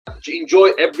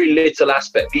Enjoy every little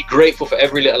aspect. Be grateful for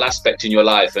every little aspect in your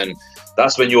life, and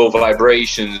that's when your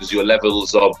vibrations, your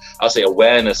levels of, I'll say,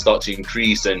 awareness start to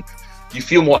increase, and you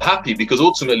feel more happy, because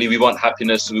ultimately we want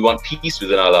happiness, we want peace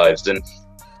within our lives, and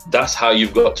that's how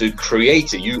you've got to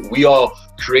create it. We are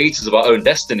creators of our own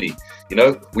destiny.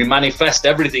 We manifest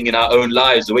everything in our own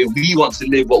lives the way we want to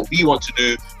live, what we want to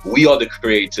do. We are the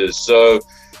creators. So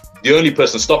the only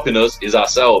person stopping us is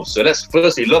ourselves. So let's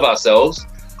firstly love ourselves,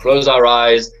 close our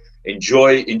eyes,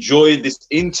 enjoy this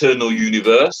internal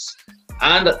universe,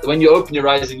 and when you open your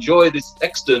eyes, enjoy this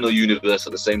external universe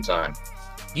at the same time.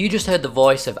 You just heard the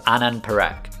voice of Anand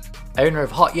Parekh, owner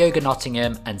of Hot Yoga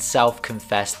Nottingham and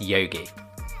self-confessed yogi.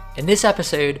 In this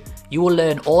episode, you will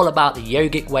learn all about the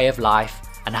yogic way of life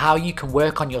and how you can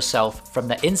work on yourself from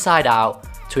the inside out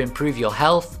to improve your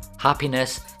health,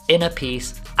 happiness, inner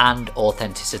peace, and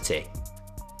authenticity.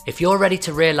 If you're ready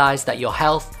to realize that your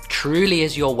health truly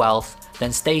is your wealth,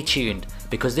 then stay tuned,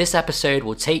 because this episode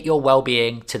will take your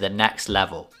well-being to the next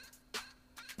level.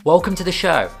 Welcome to the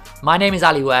show. My name is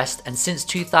Ali West, and since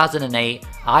 2008,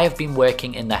 I have been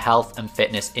working in the health and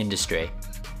fitness industry.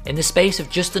 In the space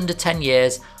of just under 10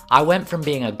 years, I went from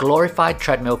being a glorified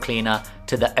treadmill cleaner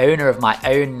to the owner of my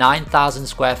own 9,000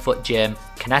 square foot gym,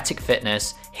 Kinetic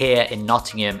Fitness, here in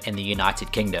Nottingham in the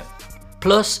United Kingdom.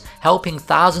 Plus, helping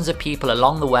thousands of people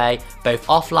along the way, both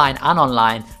offline and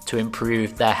online, to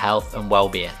improve their health and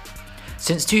well-being.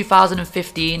 Since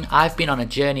 2015, I've been on a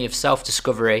journey of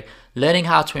self-discovery, learning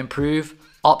how to improve,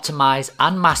 optimize,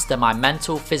 and master my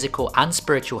mental, physical, and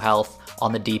spiritual health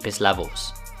on the deepest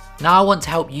levels. Now I want to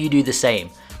help you do the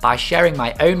same by sharing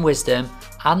my own wisdom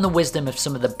and the wisdom of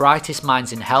some of the brightest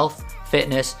minds in health,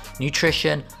 fitness,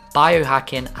 nutrition,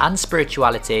 biohacking, and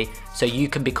spirituality, so you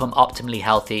can become optimally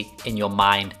healthy in your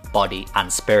mind, body,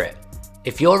 and spirit.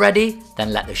 If you're ready,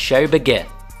 then let the show begin.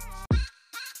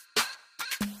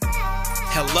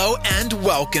 Hello and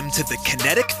welcome to the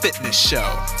Kinetic Fitness Show,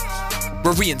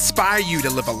 where we inspire you to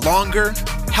live a longer,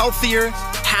 healthier,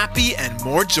 happy, and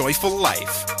more joyful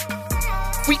life.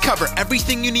 We cover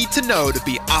everything you need to know to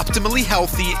be optimally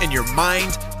healthy in your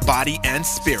mind, body, and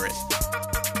spirit.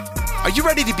 Are you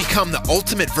ready to become the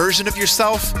ultimate version of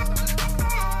yourself?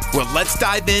 Well, let's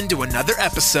dive into another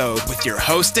episode with your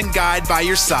host and guide by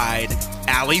your side,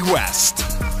 Ali West.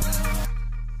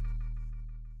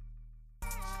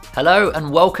 Hello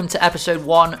and welcome to episode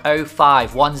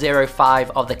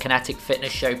 105 of the Kinetic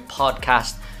Fitness Show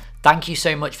podcast. Thank you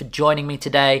so much for joining me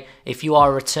today. If you are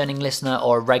a returning listener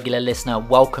or a regular listener,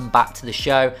 welcome back to the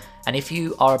show. And if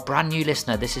you are a brand new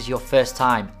listener, this is your first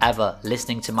time ever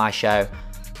listening to my show,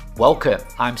 welcome.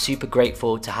 I'm super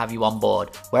grateful to have you on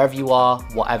board. Wherever you are,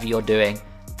 whatever you're doing,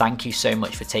 thank you so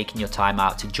much for taking your time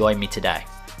out to join me today.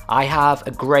 I have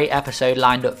a great episode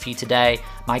lined up for you today.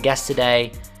 My guest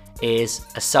today is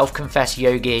a self-confessed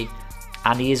yogi,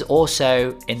 and he is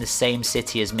also in the same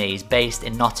city as me. He's based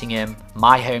in Nottingham,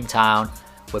 my hometown.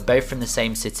 We're both from the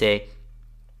same city.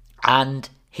 And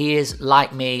he is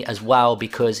like me as well,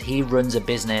 because he runs a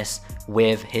business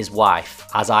with his wife,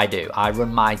 as I do. I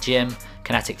run my gym,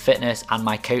 Kinetic Fitness, and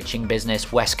my coaching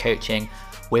business, West Coaching,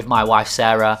 with my wife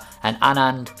Sarah. And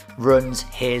Anand runs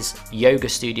his yoga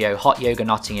studio, Hot Yoga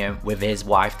Nottingham, with his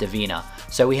wife Davina.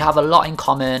 So we have a lot in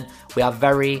common. We have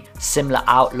very similar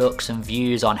outlooks and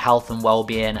views on health and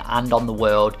well-being and on the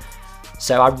world.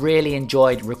 So I really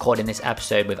enjoyed recording this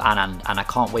episode with Anand, and I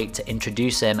can't wait to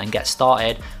introduce him and get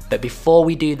started. But before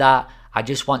we do that, I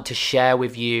just want to share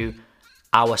with you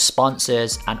our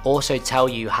sponsors and also tell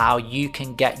you how you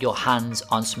can get your hands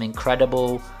on some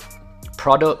incredible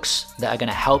products that are going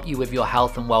to help you with your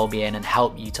health and well-being and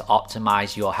help you to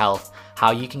optimize your health,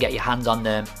 how you can get your hands on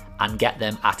them and get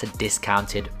them at a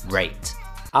discounted rate.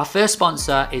 Our first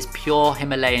sponsor is Pure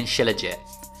Himalayan Shilajit.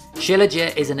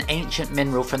 Shilajit is an ancient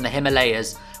mineral from the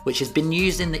Himalayas which has been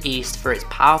used in the East for its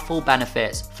powerful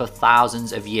benefits for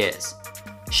thousands of years.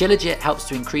 Shilajit helps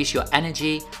to increase your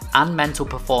energy and mental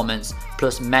performance,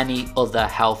 plus many other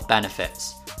health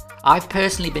benefits. I've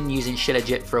personally been using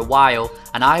Shilajit for a while,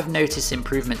 and I've noticed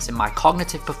improvements in my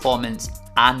cognitive performance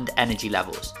and energy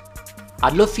levels.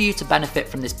 I'd love for you to benefit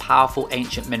from this powerful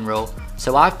ancient mineral,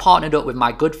 so I've partnered up with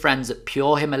my good friends at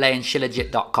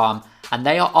purehimalayanshilajit.com, and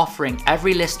they are offering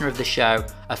every listener of the show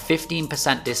a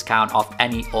 15% discount off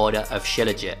any order of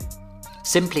Shilajit.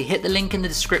 Simply hit the link in the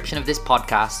description of this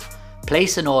podcast,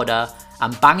 place an order,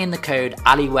 and bang in the code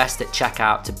AliWest at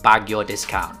checkout to bag your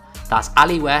discount. That's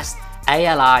AliWest,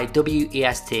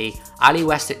 AliWest,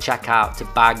 AliWest at checkout to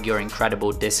bag your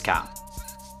incredible discount.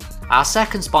 Our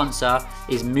second sponsor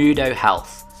is Mudo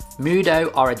Health. Mudo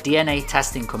are a DNA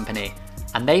testing company,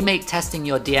 and they make testing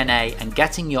your DNA and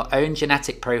getting your own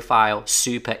genetic profile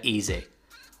super easy.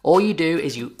 All you do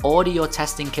is you order your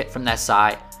testing kit from their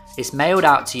site, it's mailed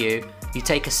out to you, you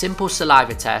take a simple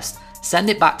saliva test, send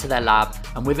it back to their lab,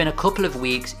 and within a couple of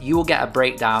weeks, you will get a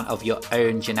breakdown of your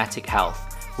own genetic health,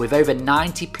 with over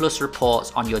 90 plus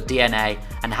reports on your DNA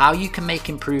and how you can make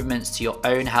improvements to your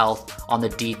own health on the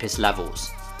deepest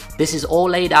levels. This is all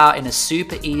laid out in a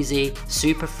super easy,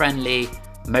 super friendly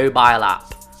mobile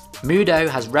app. Mudo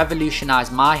has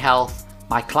revolutionized my health,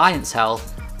 my clients'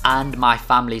 health, and my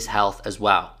family's health as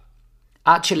well.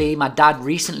 Actually, my dad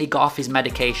recently got off his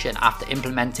medication after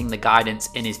implementing the guidance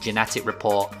in his genetic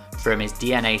report from his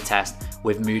DNA test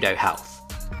with Mudo Health.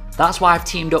 That's why I've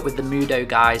teamed up with the Mudo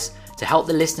guys to help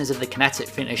the listeners of the Kinetic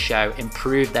Fitness Show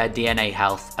improve their DNA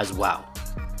health as well.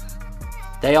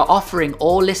 They are offering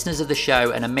all listeners of the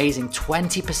show an amazing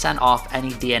 20% off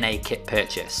any DNA kit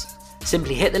purchase.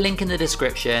 Simply hit the link in the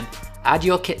description, add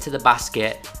your kit to the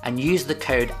basket, and use the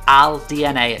code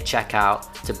ALDNA at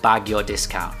checkout to bag your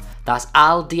discount. That's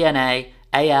ALDNA,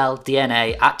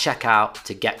 ALDNA at checkout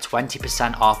to get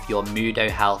 20% off your Mudo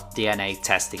Health DNA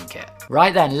testing kit.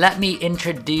 Right then, let me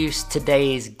introduce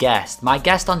today's guest. My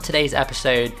guest on today's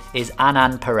episode is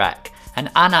Anand Parekh. And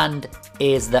Anand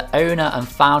is the owner and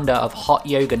founder of Hot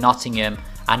Yoga Nottingham,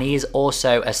 and he is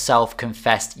also a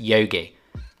self-confessed yogi.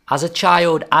 As a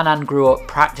child, Anand grew up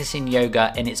practicing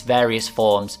yoga in its various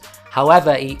forms.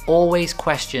 However, he always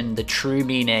questioned the true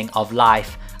meaning of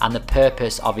life and the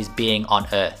purpose of his being on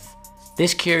earth.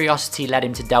 This curiosity led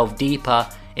him to delve deeper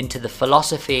into the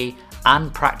philosophy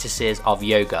and practices of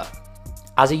yoga.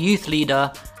 As a youth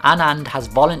leader, Anand has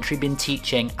voluntarily been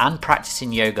teaching and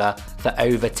practicing yoga for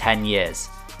over 10 years.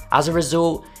 As a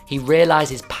result, he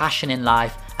realized his passion in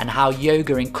life and how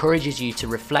yoga encourages you to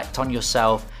reflect on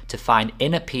yourself to find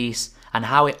inner peace, and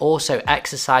how it also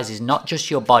exercises not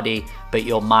just your body but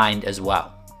your mind as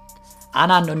well.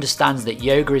 Anand understands that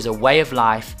yoga is a way of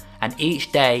life, and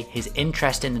each day his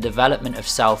interest in the development of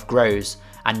self grows,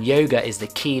 and yoga is the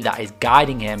key that is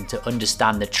guiding him to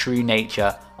understand the true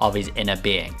nature of his inner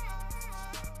being.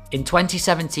 In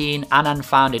 2017, Anand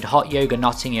founded Hot Yoga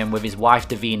Nottingham with his wife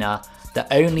Davina,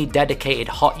 the only dedicated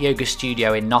hot yoga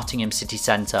studio in Nottingham city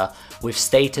centre with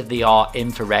state-of-the-art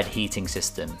infrared heating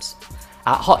systems.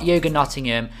 At Hot Yoga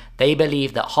Nottingham, they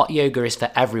believe that hot yoga is for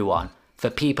everyone, for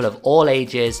people of all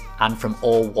ages and from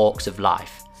all walks of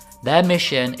life. Their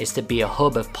mission is to be a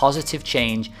hub of positive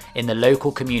change in the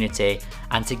local community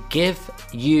and to give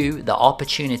you the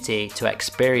opportunity to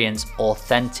experience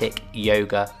authentic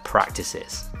yoga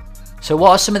practices. So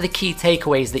what are some of the key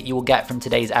takeaways that you will get from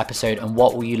today's episode, and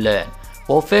what will you learn?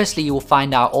 Well, firstly, you will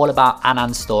find out all about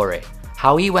Anand's story,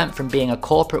 how he went from being a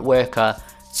corporate worker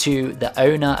to the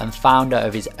owner and founder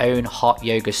of his own hot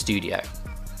yoga studio.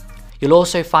 You'll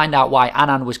also find out why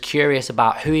Anand was curious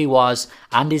about who he was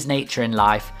and his nature in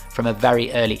life from a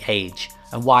very early age,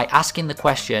 and why asking the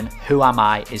question, "Who am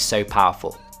I?" is so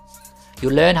powerful.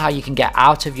 You'll learn how you can get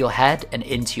out of your head and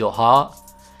into your heart.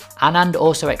 Anand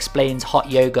also explains hot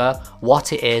yoga,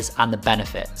 what it is, and the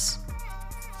benefits.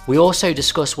 We also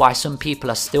discuss why some people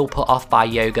are still put off by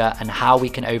yoga and how we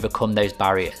can overcome those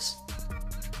barriers.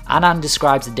 Anand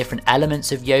describes the different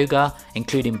elements of yoga,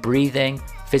 including breathing,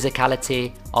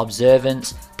 physicality,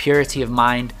 observance, purity of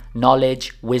mind,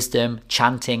 knowledge, wisdom,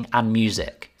 chanting, and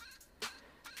music.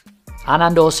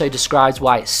 Anand also describes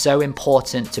why it's so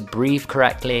important to breathe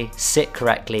correctly, sit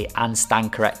correctly, and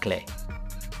stand correctly.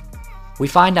 We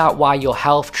find out why your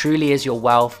health truly is your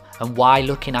wealth, and why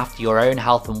looking after your own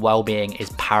health and well-being is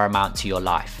paramount to your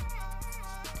life.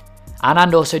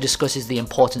 Anand also discusses the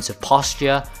importance of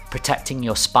posture, protecting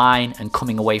your spine, and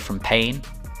coming away from pain.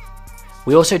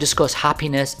 We also discuss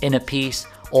happiness, inner peace,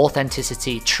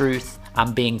 authenticity, truth,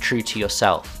 and being true to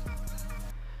yourself.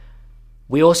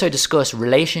 We also discuss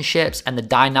relationships and the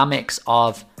dynamics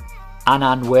of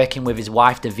Anand working with his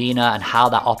wife Davina and how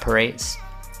that operates.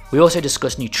 We also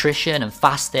discuss nutrition and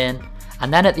fasting.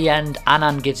 And then at the end,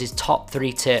 Anand gives his top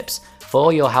 3 tips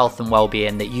for your health and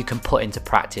well-being that you can put into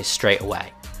practice straight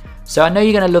away. So I know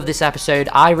you're going to love this episode.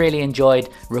 I really enjoyed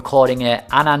recording it.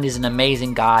 Anand is an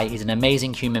amazing guy. He's an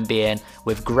amazing human being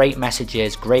with great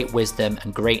messages, great wisdom,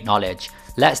 and great knowledge.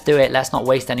 Let's do it. Let's not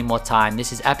waste any more time.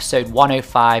 This is episode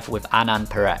 105 with Anand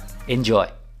Parekh. Enjoy.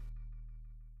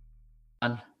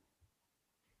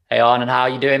 Hey Anand, how are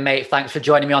you doing, mate? Thanks for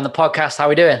joining me on the podcast. How are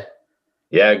we doing?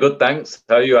 Yeah, good, thanks.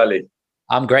 How are you, Ali?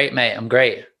 I'm great, mate. I'm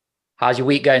great. How's your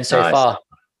week going so far?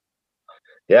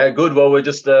 Yeah, good. Well, we're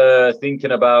just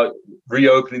thinking about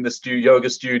reopening the yoga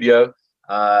studio,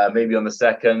 maybe on the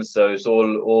 2nd. So it's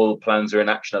all plans are in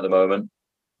action at the moment.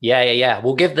 Yeah.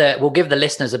 We'll give the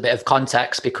listeners a bit of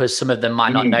context because some of them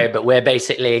might not know, but we're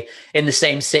basically in the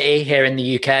same city here in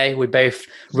the UK. We both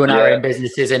run our own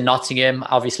businesses in Nottingham.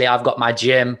 Obviously, I've got my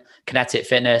gym, Kinetic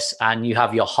Fitness, and you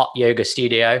have your hot yoga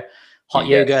studio, Hot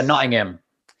Yoga Nottingham.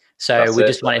 So we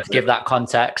just wanted to give that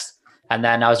context. And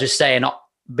then I was just saying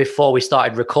before we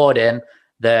started recording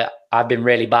that I've been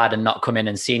really bad and not come in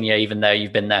and seen you, even though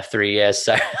you've been there 3 years.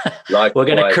 So we're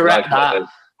going to correct that.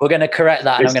 We're going to correct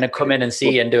that, and I'm going to come in and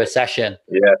see you and do a session.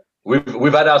 Yeah,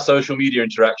 we've had our social media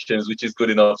interactions, which is good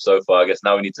enough so far. I guess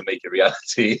now we need to make it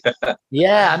reality.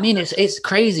 Yeah, I mean, it's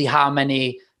crazy how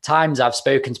many times I've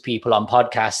spoken to people on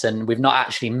podcasts and we've not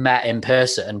actually met in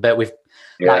person, but we've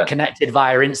like connected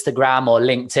via Instagram or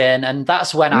LinkedIn. And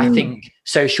that's when I think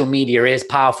social media is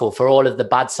powerful. For all of the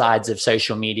bad sides of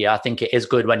social media, I think it is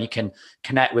good when you can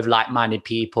connect with like-minded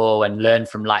people and learn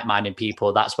from like-minded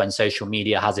people. That's when social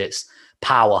media has its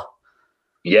power.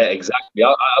 Yeah, exactly.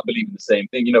 I believe in the same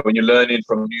thing. You know, when you're learning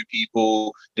from new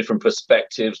people, different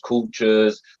perspectives,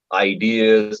 cultures,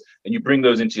 ideas, and you bring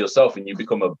those into yourself and you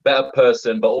become a better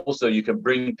person, but also you can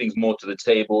bring things more to the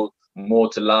table, more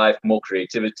to life, more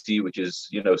creativity, which is,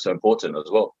 you know, so important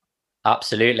as well.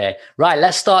 Absolutely. Right.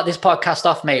 Let's start this podcast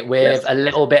off, mate, with a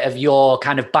little bit of your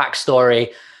kind of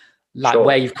backstory, like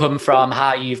where you've come from,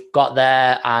 how you've got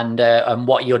there, and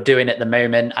what you're doing at the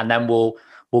moment. And then we'll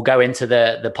go into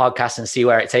the podcast and see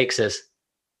where it takes us.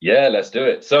 Yeah, let's do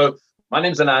it. So my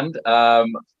name's Anand.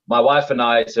 My wife and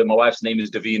I, so my wife's name is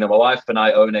Davina. My wife and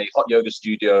I own a hot yoga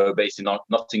studio based in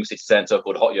Nottingham City Centre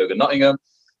called Hot Yoga Nottingham.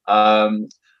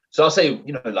 So I'll say,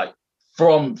 you know, like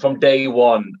from day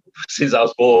one, since I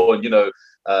was born, you know,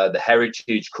 the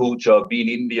heritage, culture, being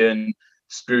Indian,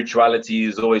 spirituality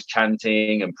is always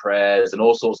chanting and prayers and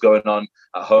all sorts going on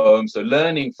at home. So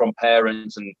learning from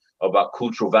parents and about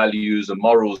cultural values and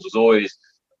morals was always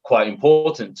quite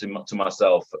important to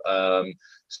myself.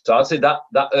 So I'd say that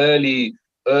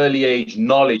early age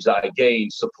knowledge that I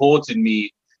gained supported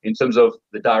me in terms of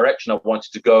the direction I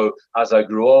wanted to go as I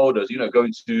grew older. You know,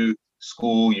 going to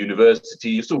school, university,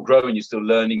 you're still growing, you're still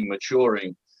learning,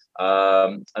 maturing.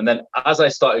 And then as I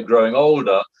started growing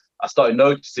older, I started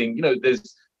noticing, you know,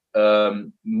 there's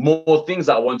more things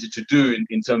that I wanted to do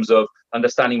in terms of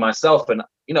understanding myself. And,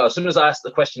 you know, as soon as I asked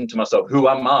the question to myself, who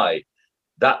am I?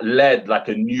 That led like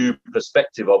a new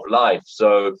perspective of life.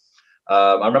 So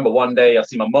I remember one day I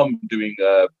see my mum doing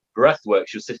breath work.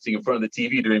 She was sitting in front of the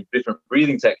TV doing different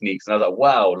breathing techniques. And I was like,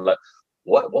 wow, like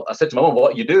what? I said to my mum,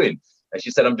 what are you doing? And she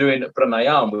said, I'm doing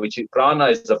pranayama, which prana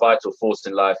is a vital force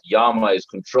in life. Yama is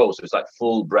control. So it's like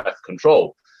full breath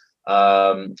control.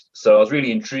 So I was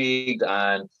really intrigued,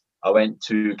 and I went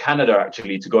to Canada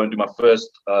actually to go and do my first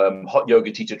hot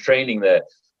yoga teacher training there.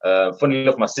 Funny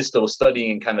enough, my sister was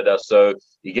studying in Canada, so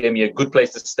he gave me a good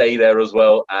place to stay there as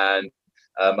well. And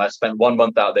I spent 1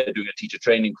 month out there doing a teacher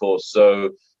training course. So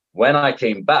when I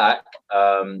came back,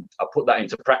 I put that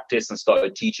into practice and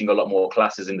started teaching a lot more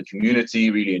classes in the community.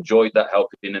 Really enjoyed that,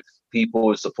 helping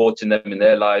people, supporting them in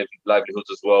their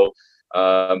livelihoods as well.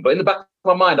 But in the back of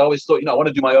my mind, I always thought, you know, I want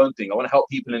to do my own thing. I want to help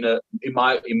people in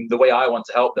the way I want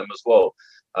to help them as well.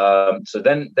 So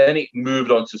then it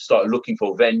moved on to start looking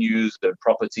for venues and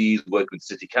properties, work with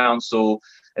city council,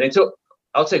 and it took,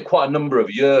 I'll say, quite a number of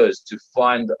years to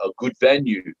find a good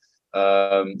venue.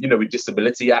 You know, with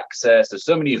disability access, there's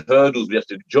so many hurdles we have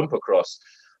to jump across.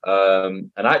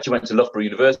 And I actually went to Loughborough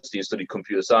University and studied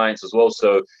computer science as well.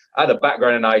 So I had a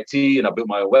background in IT and I built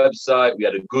my own website. We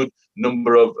had a good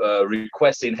number of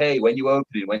requests saying, hey, when are you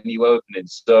opening?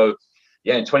 So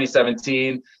yeah, in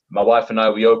 2017, my wife and I,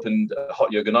 we opened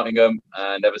Hot Yoga Nottingham,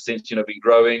 and ever since, you know, been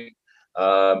growing.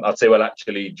 I'd say, well,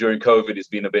 actually, during COVID, it's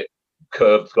been a bit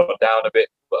curved, gone down a bit,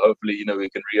 but hopefully, you know, we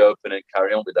can reopen and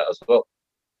carry on with that as well.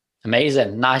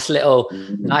 Amazing. Nice little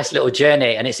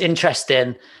journey. And it's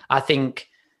interesting, I think,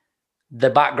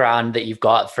 the background that you've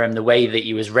got from the way that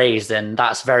you was raised, and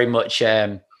that's very much,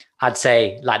 I'd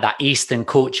say, like that Eastern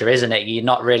culture, isn't it? You're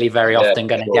not really very often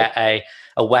going to get a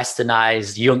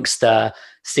westernized youngster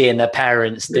seeing their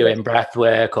parents doing breath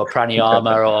work or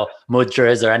pranayama or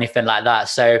mudras or anything like that.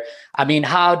 So, I mean,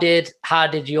 how did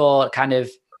your kind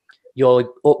of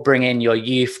your upbringing, your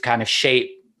youth kind of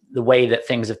shape the way that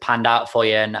things have panned out for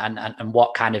you, and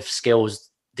what kind of skills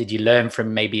did you learn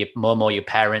from maybe your mum or your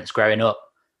parents growing up?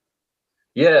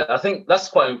 Yeah, I think that's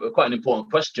quite an important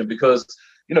question, because,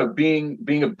 you know,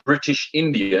 being a British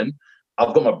Indian,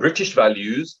 I've got my British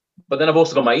values, but then I've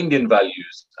also got my Indian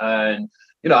values. And,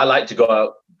 you know, I like to go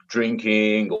out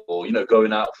drinking, or, you know,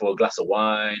 going out for a glass of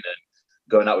wine and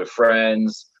going out with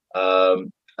friends. And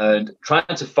and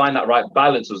trying to find that right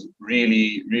balance was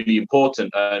really, really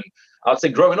important. And I'd say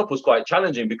growing up was quite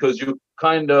challenging because you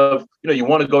kind of, you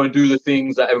want to go and do the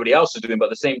things that everybody else is doing, but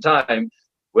at the same time,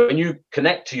 when you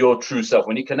connect to your true self,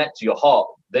 when you connect to your heart,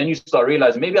 then you start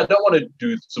realizing maybe I don't want to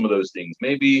do some of those things.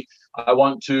 Maybe I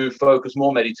want to focus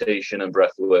more meditation and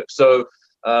breath work. So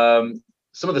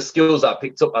some of the skills that I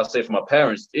picked up, I'd say, from my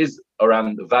parents is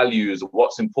around the values of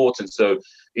what's important. So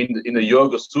in the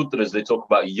Yoga Sutras, they talk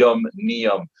about yam,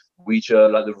 niyam, which are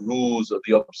like the rules of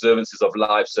the observances of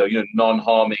life. So,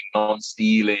 non-harming,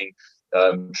 non-stealing,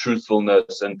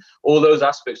 truthfulness, and all those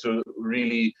aspects are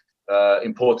really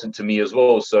important to me as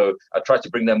well. So I try to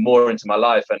bring them more into my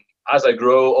life. And as I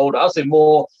grow older, I'll say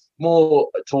more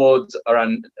towards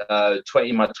around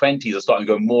in my 20s, I started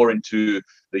to go more into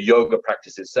the yoga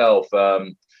practice itself.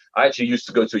 I actually used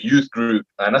to go to a youth group,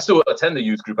 and I still attend the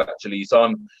youth group actually. It's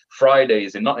on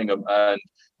Fridays in Nottingham, and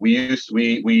we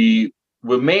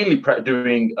were mainly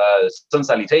doing sun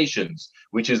salutations,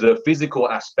 which is the physical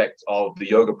aspect of the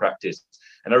yoga practice.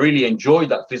 And I really enjoyed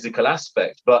that physical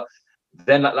aspect. But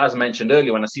then, as I mentioned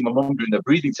earlier, when I see my mom doing the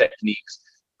breathing techniques,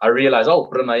 I realized,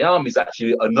 pranayama is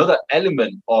actually another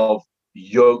element of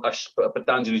yoga,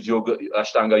 Patanjali's yoga,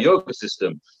 Ashtanga yoga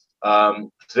system. So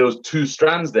there was two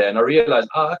strands there, and I realized,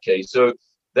 okay. So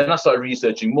then I started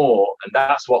researching more, and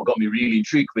that's what got me really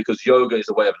intrigued, because yoga is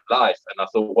a way of life. And I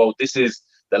thought, well, this is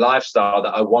the lifestyle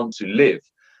that I want to live.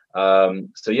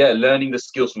 So yeah, learning the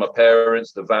skills from my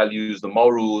parents, the values, the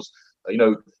morals.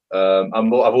 I've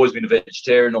always been a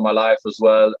vegetarian all my life as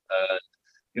well.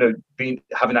 Having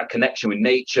that connection with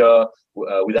nature,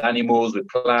 with animals, with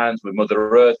plants, with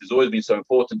Mother Earth has always been so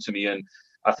important to me. And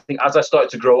I think as I started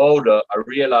to grow older, I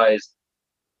realized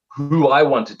who I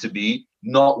wanted to be,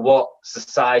 not what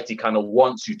society kind of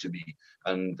wants you to be.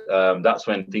 And that's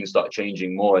when things start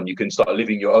changing more, and you can start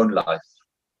living your own life.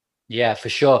 Yeah, for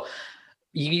sure.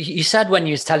 You said when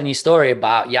you was telling your story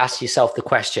about, you asked yourself the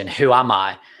question, who am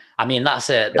I? I mean, that's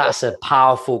a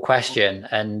powerful question.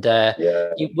 And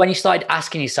when you started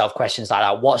asking yourself questions like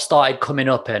that, what started coming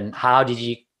up, and how did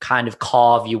you kind of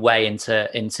carve your way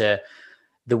into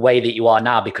the way that you are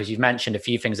now? Because you've mentioned a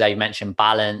few things there. You mentioned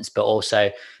balance, but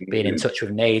also being in touch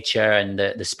with nature and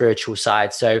the spiritual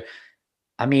side. So,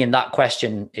 I mean, that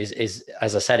question is,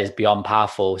 as I said, is beyond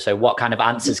powerful. So what kind of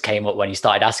answers came up when you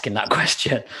started asking that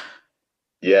question?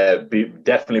 Yeah,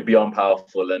 definitely beyond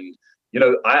powerful. And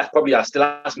I still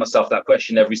ask myself that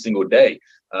question every single day.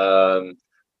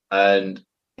 And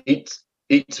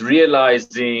it's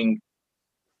realizing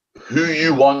who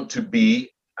you want to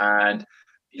be, and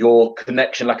your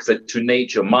connection, like I said, to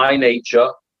nature, my nature,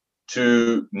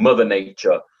 to Mother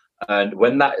Nature. And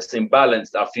when that's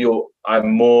imbalanced, I feel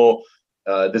I'm more,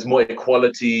 there's more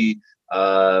equality.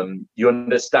 You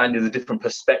understand the different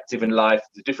perspective in life,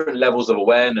 the different levels of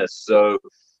awareness. So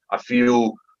I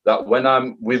feel that when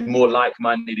I'm with more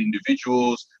like-minded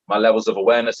individuals, my levels of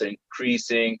awareness are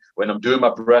increasing. When I'm doing my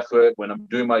breath work, when I'm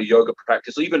doing my yoga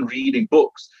practice, or even reading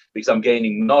books, because I'm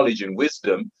gaining knowledge and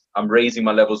wisdom, I'm raising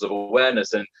my levels of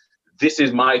awareness. And this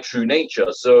is my true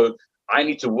nature. So I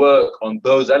need to work on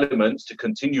those elements to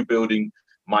continue building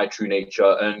my true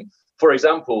nature. And for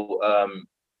example,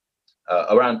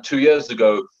 around 2 years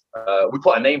ago, we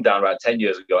put a name down around 10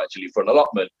 years ago, actually, for an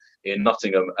allotment in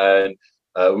Nottingham. And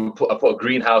I put a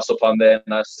greenhouse up on there,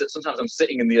 and sometimes I'm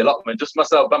sitting in the allotment just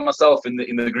by myself in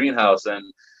the greenhouse, and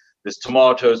there's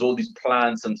tomatoes, all these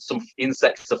plants, and some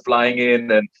insects are flying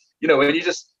in. And when you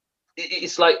just,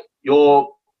 it's like you're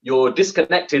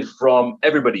disconnected from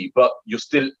everybody, but you're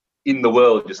still in the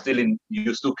world.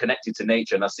 You're still connected to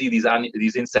nature. And I see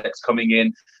these insects coming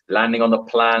in, landing on the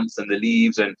plants and the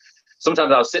leaves, and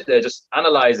sometimes I'll sit there just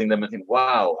analyzing them and think,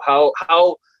 wow, how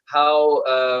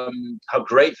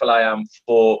grateful I am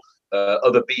for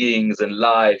other beings and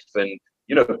life, and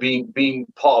being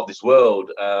part of this world.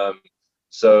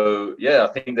 So yeah, I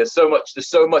think there's so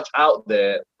much out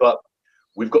there, but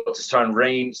we've got to try and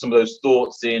rein some of those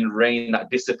thoughts in, rein that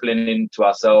discipline into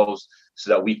ourselves, so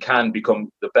that we can become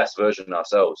the best version of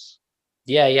ourselves.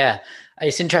 Yeah.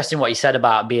 It's interesting what you said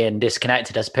about being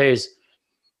disconnected. I suppose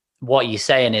what you're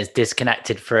saying is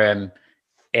disconnected from,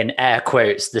 in air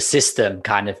quotes, the system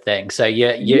kind of thing. So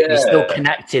you're still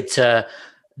connected to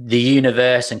the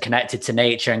universe and connected to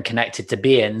nature and connected to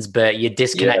beings, but you're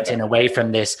disconnecting away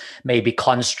from this maybe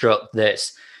construct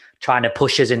that's trying to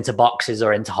push us into boxes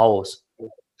or into holes.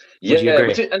 Would you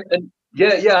agree?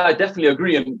 Yeah, I definitely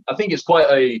agree. And I think it's quite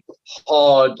a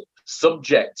hard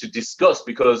subject to discuss,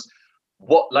 because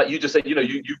what, like you just said, you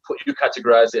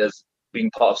categorize it as being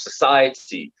part of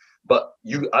society. But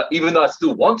even though I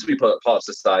still want to be part of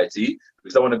society,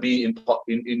 because I want to be in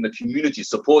the community,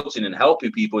 supporting and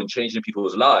helping people and changing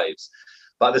people's lives.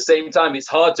 But at the same time, it's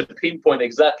hard to pinpoint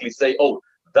exactly, say, oh,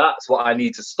 that's what I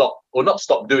need to stop, or not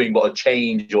stop doing, but a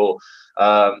change. Or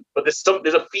but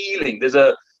there's a feeling,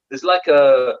 there's like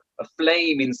a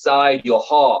flame inside your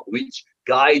heart which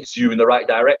guides you in the right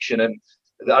direction. And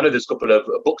I know there's a couple of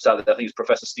books out there. I think it's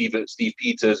Professor Steve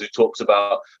Peters who talks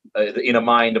about the inner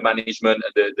mind management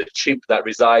and the chimp that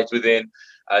resides within.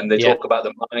 And they talk about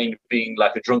the mind being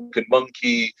like a drunken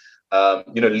monkey,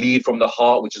 lead from the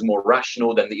heart, which is more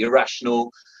rational than the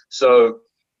irrational. So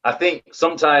I think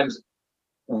sometimes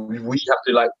we have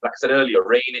to, like I said earlier,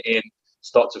 rein it in,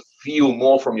 start to feel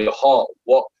more from your heart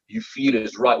what you feel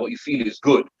is right, what you feel is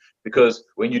good. Because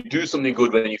when you do something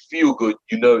good, when you feel good,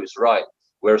 you know it's right.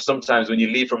 Whereas sometimes when you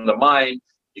lead from the mind,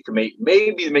 you can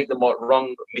maybe make the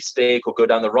wrong mistake or go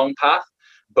down the wrong path.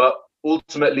 But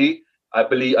ultimately, I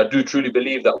do truly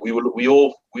believe that we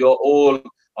are all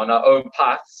on our own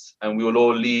paths, and we will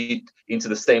all lead into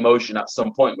the same ocean at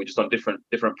some point. We're just on different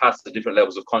paths at different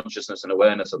levels of consciousness and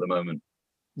awareness at the moment.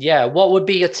 Yeah. What would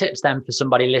be your tips then for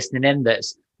somebody listening in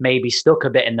that's maybe stuck a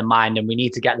bit in the mind, and we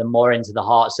need to get them more into the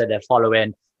heart so they're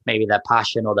following maybe their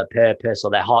passion or their purpose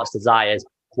or their heart's desires?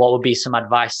 What would be some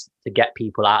advice to get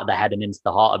people out of their head and into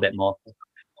the heart a bit more?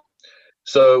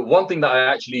 So one thing that I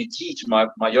actually teach my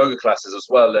yoga classes as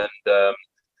well, and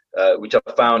which I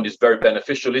found is very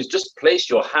beneficial, is just place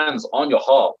your hands on your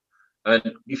heart.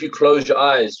 And if you close your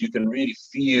eyes, you can really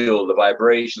feel the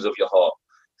vibrations of your heart.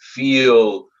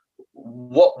 Feel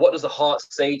what does the heart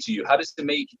say to you? How does it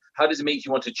make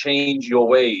you want to change your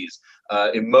ways,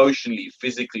 emotionally,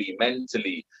 physically,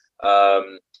 mentally,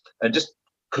 and just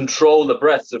control the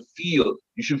breath. So feel,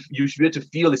 you should be able to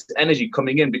feel this energy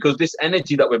coming in, because this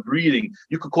energy that we're breathing,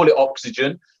 you could call it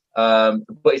oxygen,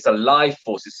 but it's a life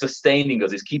force. It's sustaining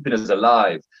us. It's keeping us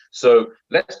alive. So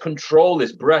let's control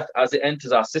this breath as it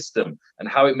enters our system and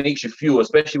how it makes you feel,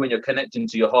 especially when you're connecting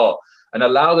to your heart, and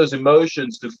allow those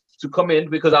emotions to come in,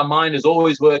 because our mind is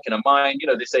always working. Our mind,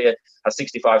 they say it has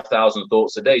 65,000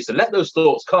 thoughts a day. So let those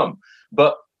thoughts come,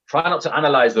 but try not to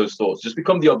analyze those thoughts. Just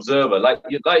become the observer, like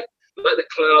the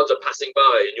clouds are passing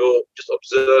by and you're just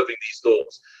observing these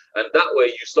thoughts. And that way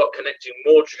you start connecting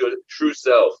more to your true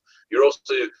self. You're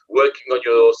also working on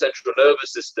your central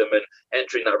nervous system and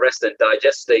entering that rest and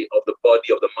digest state of the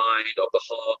body, of the mind, of the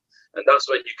heart. And that's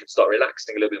when you can start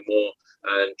relaxing a little bit more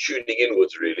and tuning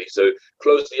inwards, really. So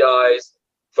close the eyes,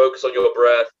 focus on your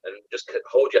breath, and just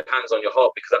hold your hands on your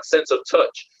heart, because that sense of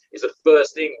touch is the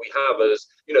first thing we have as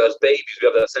babies. We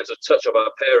have that sense of touch of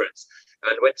our parents.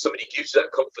 And when somebody gives you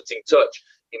that comforting touch,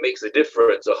 it makes a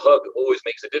difference. A hug always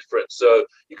makes a difference. So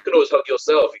you can always hug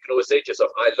yourself. You can always say to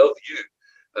yourself, I love you.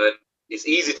 And it's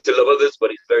easy to love others, but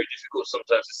it's very difficult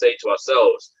sometimes to say to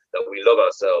ourselves that we love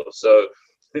ourselves. So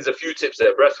there's a few tips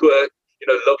there. Breath work,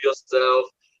 love yourself,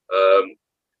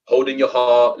 holding your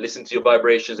heart, listen to your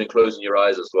vibrations, and closing your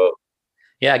eyes as well.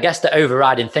 Yeah, I guess the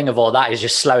overriding thing of all that is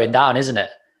just slowing down, isn't it?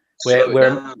 Slow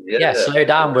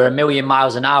down. We're a million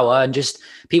miles an hour, and just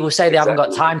people say they haven't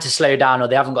got time to slow down, or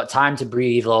they haven't got time to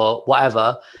breathe, or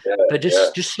whatever. But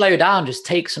just slow down. Just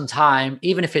take some time,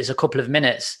 even if it's a couple of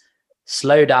minutes.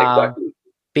 Slow down,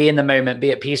 be in the moment,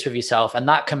 be at peace with yourself, and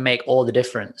that can make all the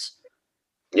difference.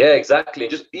 Yeah, exactly.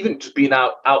 Just being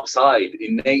outside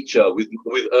in nature with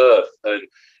earth, and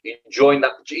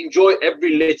enjoy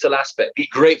every little aspect. Be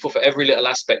grateful for every little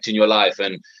aspect in your life,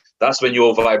 and that's when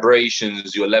your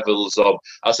vibrations, your levels of,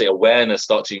 I'll say, awareness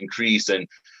start to increase, and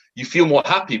you feel more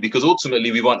happy, because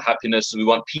ultimately we want happiness and we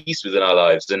want peace within our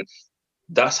lives. And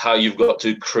that's how you've got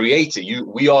to create it.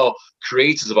 We are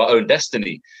creators of our own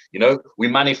destiny. We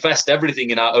manifest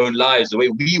everything in our own lives, the way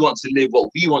we want to live,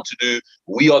 what we want to do.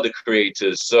 We are the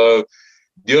creators. So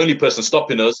the only person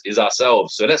stopping us is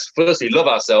ourselves. So let's firstly love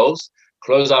ourselves,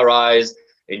 close our eyes,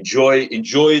 enjoy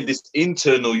this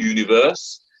internal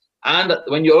universe. And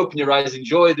when you open your eyes,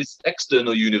 enjoy this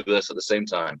external universe at the same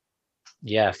time.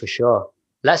 Yeah, for sure.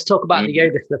 Let's talk about the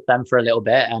yoga stuff then for a little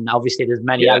bit. And obviously there's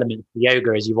many elements to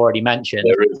yoga, as you've already mentioned.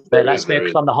 But let's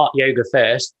focus on the hot yoga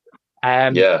first.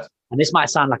 And this might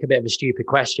sound like a bit of a stupid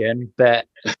question, but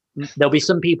there'll be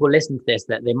some people listening to this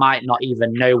that they might not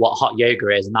even know what hot yoga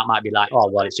is. And that might be like,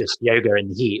 oh, well, it's just yoga in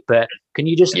the heat. But can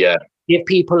you just give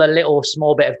people a little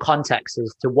small bit of context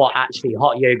as to what actually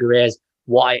hot yoga is,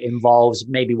 what it involves,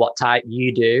 maybe what type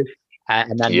you do,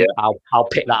 and then I'll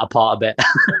pick that apart a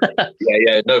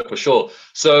bit. No, for sure.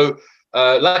 So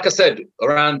like I said,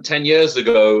 around 10 years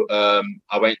ago,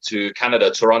 I went to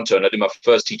Canada, Toronto, and I did my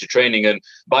first teacher training. And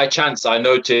by chance, I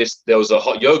noticed there was a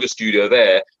hot yoga studio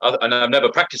there. And I've never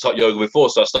practiced hot yoga before.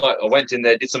 So I went in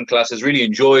there, did some classes, really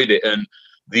enjoyed it. And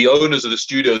the owners of the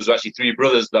studios were actually three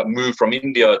brothers that moved from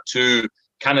India to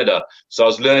Canada. So I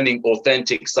was learning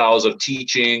authentic styles of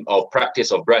teaching, of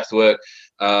practice, of breath work.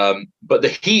 But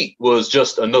the heat was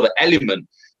just another element.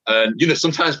 And, you know,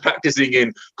 sometimes practicing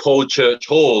in cold church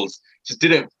halls just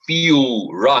didn't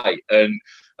feel right. And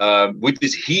with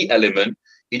this heat element,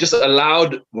 it just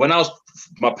allowed, when I was,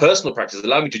 my personal practice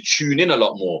allowed me to tune in a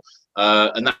lot more.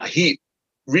 And that heat,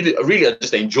 really, I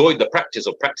just enjoyed the practice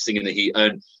of practicing in the heat,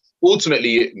 and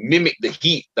ultimately mimic the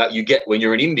heat that you get when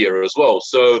you're in India as well.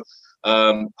 So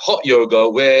hot yoga,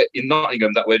 where in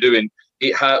Nottingham that we're doing,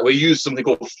 we use something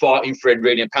called far infrared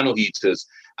radiant panel heaters.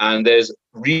 And there's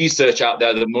research out there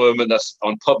at the moment that's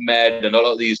on PubMed and a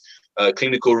lot of these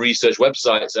clinical research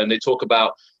websites, and they talk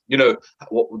about, you know,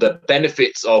 what the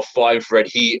benefits of far infrared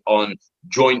heat on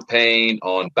joint pain,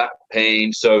 on back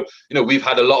pain. So, you know, we've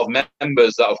had a lot of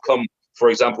members that have come, for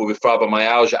example, with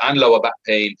fibromyalgia and lower back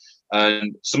pain,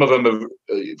 and some of them have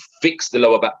fixed the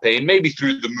lower back pain, maybe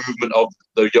through the movement of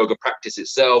the yoga practice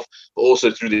itself, but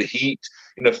also through the heat.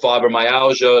 You know,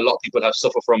 fibromyalgia, a lot of people have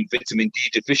suffered from vitamin D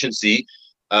deficiency,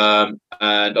 and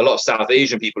a lot of South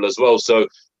Asian people as well. So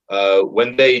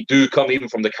when they do come, even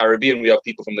from the Caribbean, we have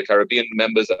people from the Caribbean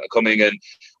members that are coming, and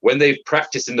when they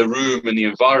practice in the room and the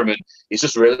environment, it's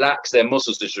just relax their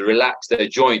muscles, just relax their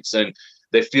joints, and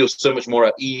they feel so much more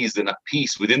at ease and at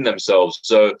peace within themselves.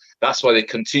 So that's why they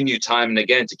continue time and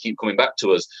again to keep coming back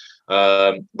to us.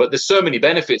 But there's so many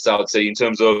benefits, I would say, in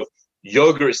terms of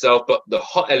yoga itself, but the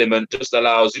hot element just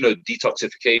allows, you know,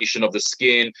 detoxification of the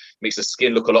skin, makes the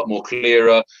skin look a lot more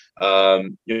clearer,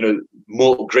 you know,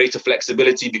 more greater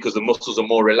flexibility because the muscles are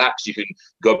more relaxed. You can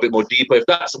go a bit more deeper. If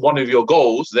that's one of your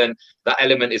goals, then that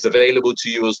element is available to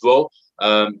you as well.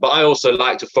 But I also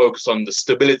like to focus on the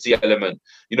stability element,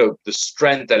 you know, the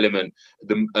strength element,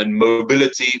 and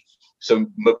mobility. So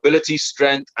mobility,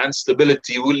 strength, and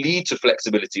stability will lead to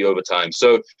flexibility over time.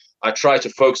 So I try to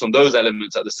focus on those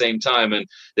elements at the same time. And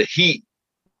the heat,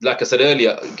 like I said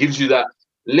earlier, gives you that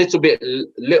little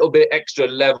bit extra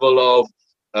level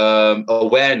of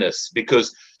awareness,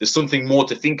 because there's something more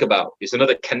to think about. It's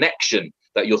another connection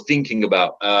that you're thinking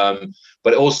about.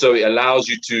 But also it allows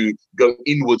you to go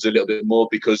inwards a little bit more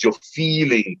because you're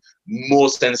feeling more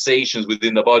sensations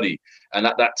within the body. And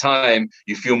at that time,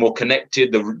 you feel more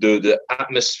connected. The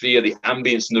atmosphere, the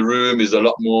ambience in the room is a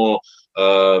lot more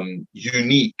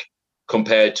unique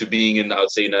compared to being in, I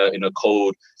would say, in a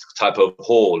cold type of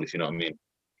hall, if you know what I mean.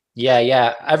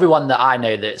 Yeah. Everyone that I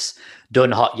know that's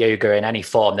done hot yoga in any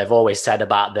form, they've always said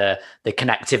about the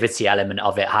connectivity element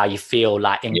of it, how you feel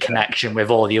like in connection with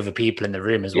all the other people in the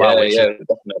room as well, which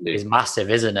is massive,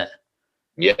 isn't it?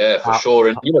 Yeah, for sure.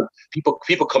 And you know,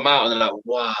 people come out and they're like,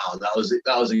 wow,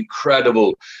 that was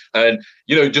incredible. And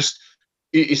you know, just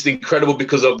it's incredible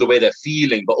because of the way they're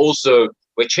feeling, but also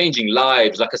we're changing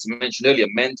lives, like I mentioned earlier,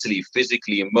 mentally,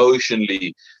 physically,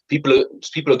 emotionally. People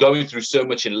are going through so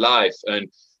much in life, and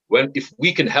if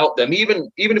we can help them, even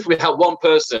if we help one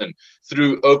person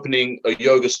through opening a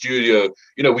yoga studio,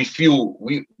 you know, I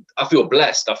feel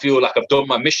blessed. I feel like I've done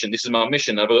my mission. This is my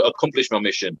mission. I've accomplished my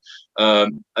mission.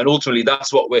 And ultimately,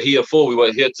 that's what we're here for. We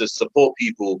were here to support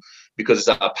people because it's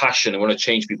our passion and want to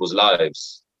change people's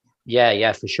lives.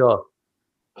 Yeah, for sure.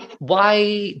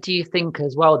 Why do you think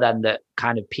as well then that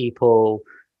kind of people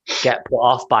get put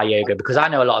off by yoga? Because I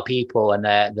know a lot of people and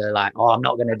they're like, oh, I'm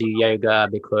not going to do yoga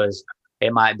because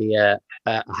it might be a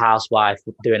housewife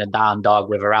doing a down dog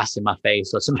with her ass in my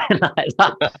face or something like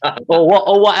that,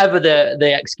 or whatever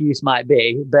the excuse might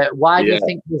be. But why do you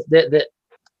think that?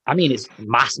 I mean, it's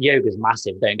yoga's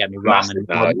massive. Don't get me wrong, and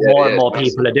more and more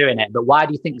people are doing it. But why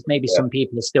do you think maybe some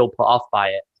people are still put off by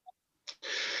it?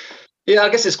 Yeah, I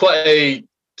guess it's quite a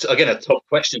tough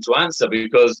question to answer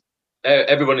because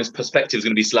everyone's perspective is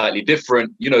going to be slightly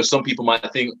different. You know, some people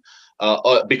might think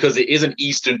because it is an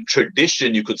Eastern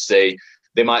tradition, you could say,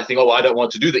 they might think, oh, I don't want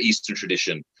to do the Eastern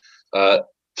tradition.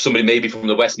 Somebody maybe from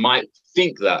the West might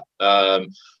think that.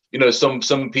 You know,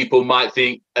 some people might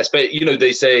think, especially, you know,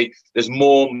 they say there's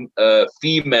more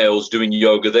females doing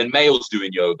yoga than males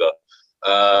doing yoga.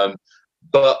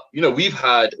 But you know, we've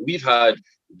had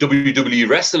WWE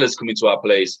wrestlers come into our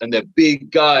place, and they're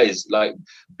big guys, like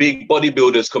big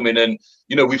bodybuilders come in, and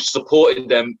you know, we've supported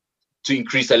them to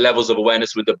increase their levels of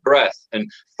awareness with the breath and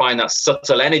find that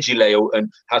subtle energy layer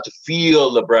and how to feel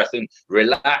the breath and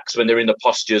relax when they're in the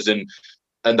postures, and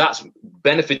that's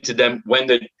benefited them when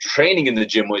they're training in the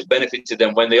gym, or it's benefited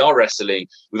them when they are wrestling.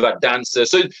 We've had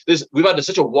dancers, so we've had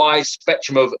such a wide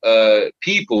spectrum of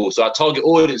people. So our target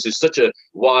audience is such a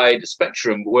wide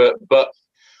spectrum. But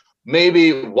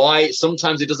maybe why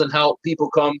sometimes it doesn't help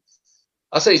people come.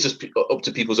 I say it's just up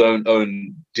to people's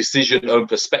own decision, own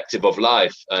perspective of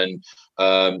life, and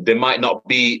they might not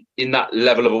be in that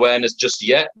level of awareness just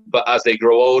yet. But as they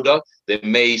grow older, they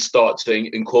may start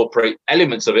to incorporate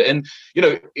elements of it. And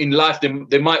in life,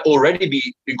 they might already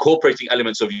be incorporating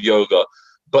elements of yoga,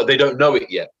 but they don't know it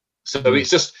yet. So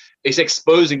it's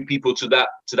exposing people to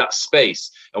that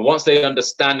space. And once they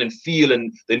understand and feel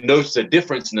and they notice a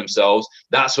difference in themselves,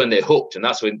 that's when they're hooked, and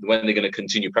that's when they're going to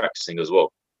continue practicing as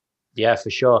well. Yeah, for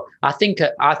sure. I think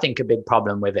a big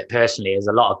problem with it personally is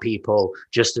a lot of people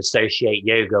just associate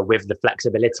yoga with the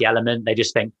flexibility element. They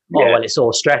just think, well, it's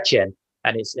all stretching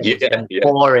and it's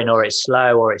boring, or it's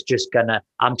slow, or it's just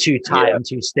I'm too tight, I'm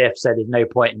too stiff, so there's no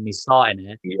point in me starting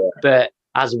it. Yeah. But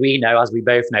as we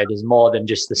both know, there's more than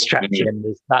just the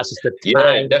stretching. That's just a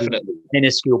tiny,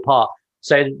 minuscule part.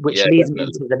 So, which leads me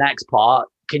to the next part.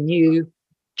 Can you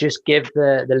just give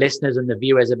the listeners and the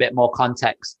viewers a bit more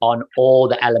context on all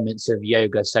the elements of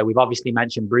yoga? So we've obviously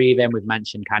mentioned breathing, we've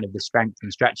mentioned kind of the strength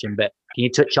and stretching, but can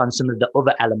you touch on some of the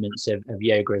other elements of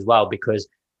yoga as well? Because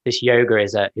this yoga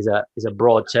is a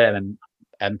broad term,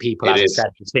 and people, as I said,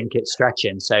 think it's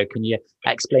stretching. So can you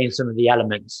explain some of the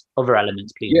other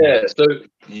elements, please? Yeah, so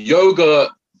yoga,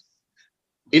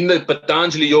 in the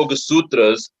Patanjali Yoga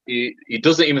Sutras, it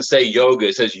doesn't even say yoga,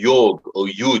 it says yog or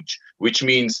yuj, which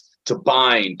means to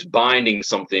binding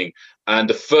something. And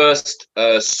the first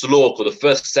slok, or the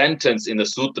first sentence in the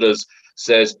sutras,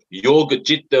 says yoga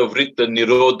chitta vritta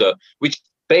nirodha, which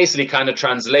basically kind of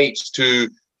translates to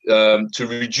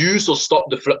reduce or stop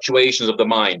the fluctuations of the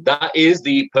mind. That is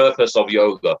the purpose of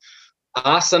yoga.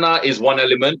 Asana is one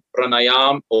element,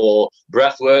 pranayam or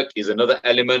breath work is another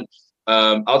element.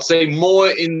 I'd say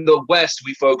more in the West,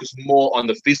 we focus more on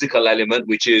the physical element,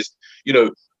 which is,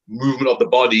 movement of the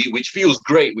body, which feels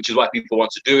great, which is why people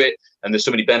want to do it. And there's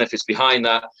so many benefits behind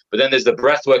that. But then there's the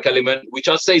breathwork element, which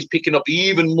I'd say is picking up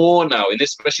even more now,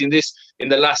 especially in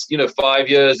the last 5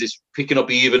 years, it's picking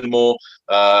up even more.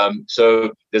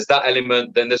 So there's that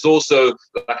element. Then there's also,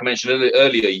 like I mentioned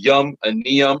earlier, yam and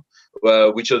niyam,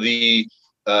 which are the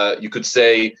you could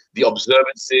say the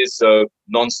observances, so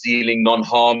non-stealing,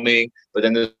 non-harming. But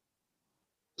then there's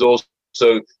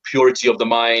also purity of the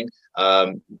mind.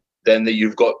 Then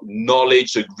you've got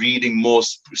knowledge, so reading more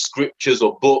scriptures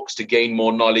or books to gain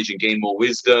more knowledge and gain more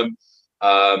wisdom.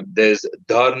 There's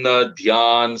dharana,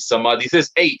 dhyan, samadhi.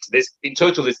 There's in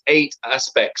total, there's 8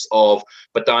 aspects of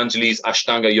Patanjali's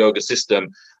Ashtanga yoga system.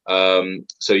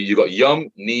 So you've got yam,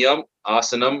 niyam,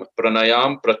 asanam,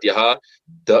 pranayam, pratyahara,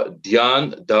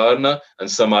 dhyan, dharana,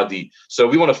 and samadhi. So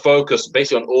we want to focus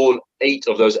basically on all 8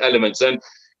 of those elements. And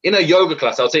in a yoga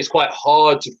class, I would say it's quite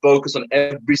hard to focus on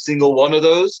every single one of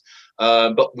those,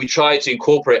 but we try to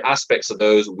incorporate aspects of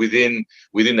those within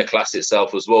the class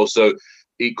itself as well. So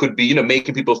it could be,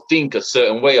 making people think a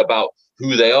certain way about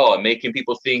who they are, making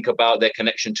people think about their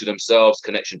connection to themselves,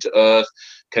 connection to earth,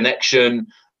 connection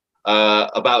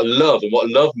about love and what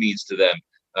love means to them.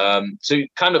 So it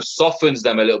kind of softens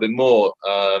them a little bit more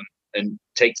and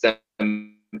takes them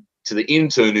to the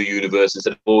internal universe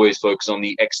instead of always focus on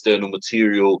the external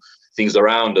material things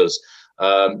around us.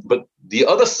 But the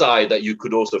other side that you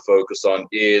could also focus on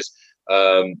is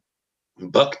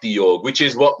bhakti yoga, which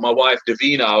is what my wife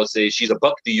Davina, I would say, she's a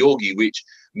bhakti yogi, which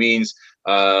means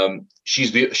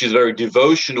she's a very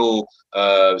devotional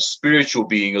spiritual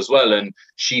being as well, and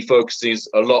she focuses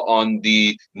a lot on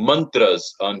the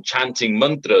mantras, on chanting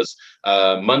mantras.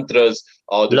 Mantras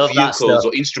are the vehicles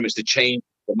or instruments to change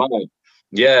the mind.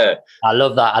 Yeah, I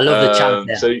love that. I love the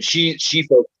chant. So she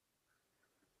so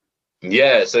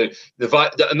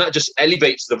and that just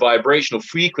elevates the vibrational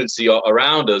frequency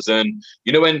around us. And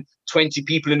when 20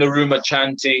 people in a room are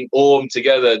chanting Om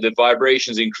together, the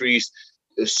vibrations increase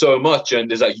so much,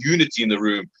 and there's that unity in the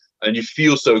room, and you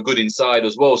feel so good inside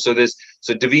as well. So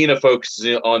Davina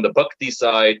focuses on the bhakti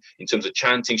side in terms of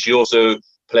chanting. She also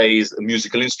plays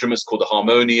musical instruments called the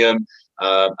harmonium.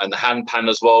 And the handpan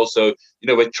as well. So,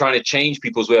 we're trying to change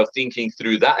people's way of thinking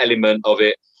through that element of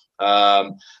it.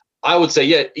 I would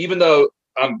say, even though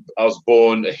I was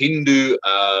born a Hindu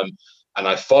and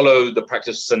I follow the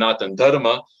practice of Sanatana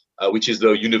Dharma, which is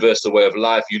the universal way of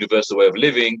life, universal way of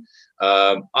living.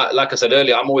 Like I said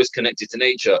earlier, I'm always connected to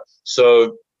nature.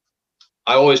 So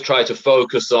I always try to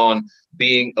focus on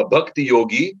being a bhakti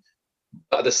yogi.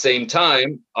 But at the same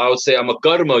time, I would say I'm a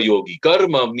karma yogi.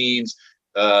 Karma means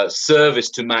service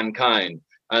to mankind,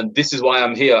 and this is why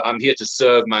I'm here to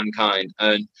serve mankind,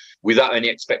 and without any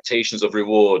expectations of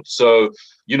reward. So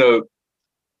we're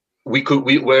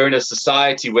in a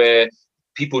society where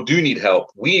people do need help.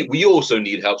 We also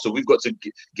need help, so we've got to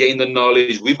gain the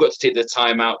knowledge, we've got to take the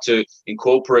time out to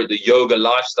incorporate the yoga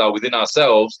lifestyle within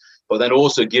ourselves. but then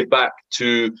also give back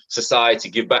to society,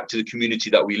 give back to the community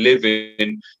that we live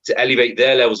in, to elevate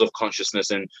their levels of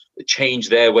consciousness and change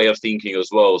their way of thinking as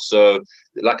well. So,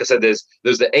 like I said, there's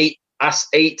the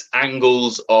eight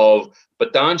angles of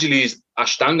Patanjali's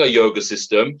Ashtanga yoga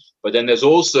system, but then there's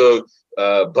also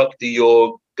Bhakti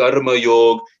Yoga, Karma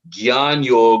Yoga, Gyan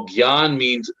Yoga. Gyan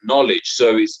means knowledge.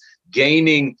 So it's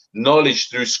gaining knowledge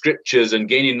through scriptures and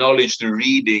gaining knowledge through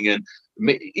reading, and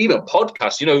even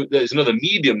podcasts. There's another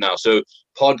medium now. So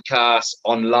podcasts,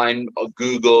 online,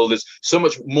 Google, there's so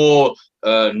much more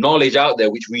knowledge out there,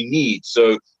 which we need.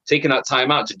 So taking that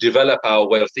time out to develop our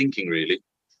way of thinking, really.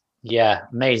 Yeah,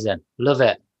 amazing. Love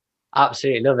it.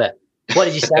 Absolutely love it. What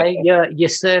did you say? You're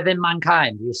serving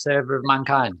mankind. You're a server of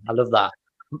mankind. I love that.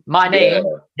 My name,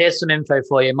 here's some info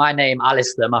for you. My name,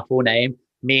 Alistair, my full name,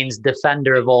 means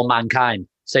defender of all mankind.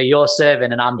 So you're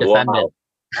serving and I'm defending.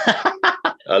 Wow.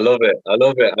 I love it. I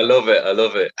love it. I love it. I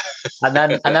love it. and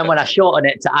then when I shorten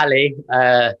it to Ali,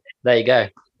 there you go.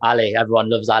 Ali. Everyone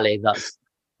loves Ali. That's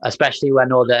especially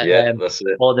when all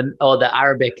the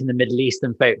Arabic and the Middle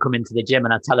Eastern folk come into the gym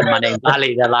and I tell them my name's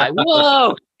Ali. They're like,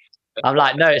 whoa. I'm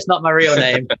like, no, it's not my real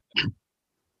name.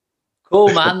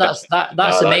 Cool, man. That's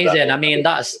amazing. I mean,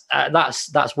 that's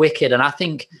wicked. And I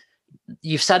think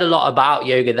you've said a lot about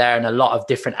yoga there and a lot of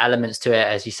different elements to it.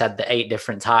 As you said, the 8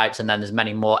 different types, and then there's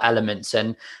many more elements.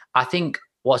 And I think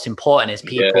what's important is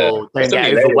people don't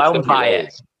get overwhelmed by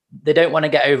it. They don't want to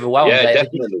get overwhelmed.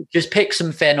 Just pick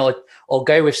something or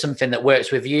go with something that works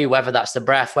with you, whether that's the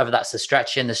breath, whether that's the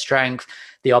stretching, the strength,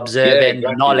 the observing,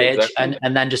 the knowledge, and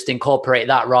then just incorporate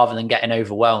that rather than getting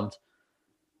overwhelmed.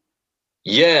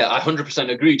 Yeah, I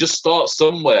 100% agree. Just start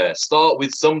somewhere, start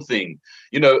with something,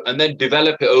 and then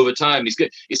develop it over time.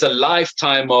 It's a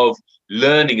lifetime of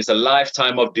learning. It's a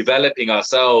lifetime of developing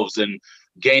ourselves and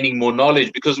gaining more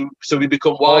knowledge, so we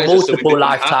become wiser. Or multiple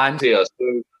lifetimes.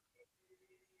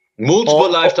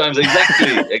 Multiple lifetimes,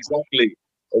 exactly.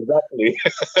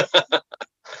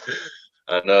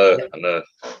 I know.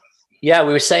 Yeah,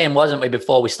 we were saying, wasn't we,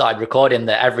 before we started recording,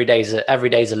 that every day's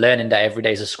a learning day, every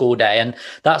day's a school day. And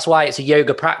that's why it's a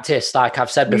yoga practice. Like I've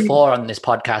said before on this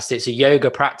podcast, it's a yoga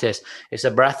practice. It's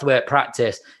a breathwork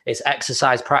practice. It's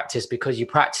exercise practice, because you're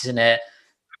practicing it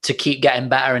to keep getting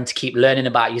better and to keep learning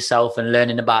about yourself and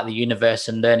learning about the universe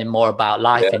and learning more about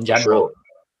life in general. Sure.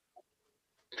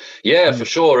 Yeah, for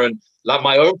sure. And like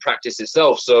my own practice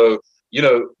itself. So,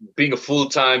 being a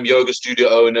full-time yoga studio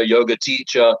owner, yoga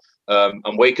teacher,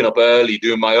 I'm waking up early,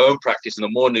 doing my own practice in the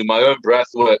morning, my own breath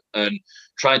work, and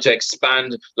trying to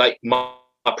expand like my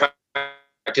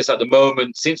practice at the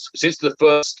moment. Since the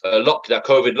first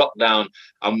COVID lockdown,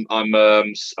 I'm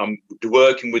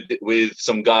working with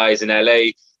some guys in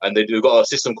LA, and they've got a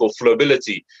system called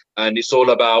Flowbility, and it's all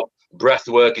about breath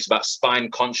work. It's about spine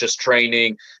conscious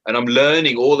training, and I'm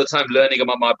learning all the time, learning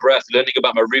about my breath, learning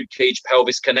about my rib cage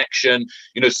pelvis connection.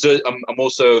 So I'm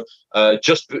also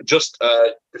just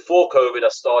before COVID, I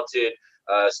started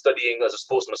studying as a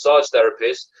sports massage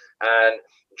therapist, and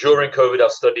during COVID, I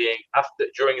was studying.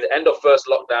 During the end of first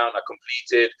lockdown, I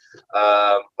completed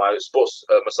my sports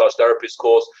massage therapist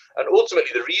course, and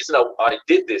ultimately the reason I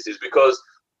did this is because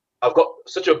I've got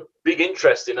such a big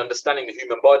interest in understanding the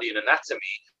human body and anatomy.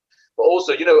 But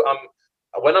also,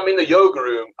 when I'm in the yoga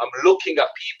room, I'm looking at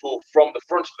people from the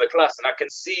front of the class, and I can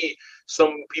see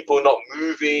some people not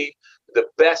moving the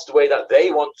best way that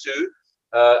they want to.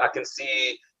 I can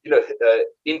see,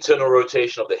 internal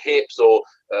rotation of the hips, or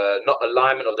not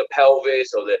alignment of the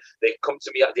pelvis, or they come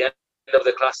to me at the end of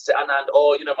the class and say,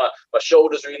 Anand, my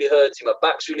shoulder's really hurting, my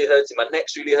back's really hurting, my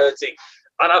neck's really hurting.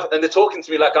 And they're talking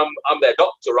to me like I'm their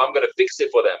doctor, I'm going to fix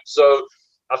it for them. So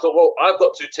I thought, well, I've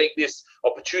got to take this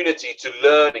opportunity to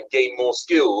learn and gain more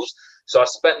skills. So I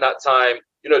spent that time,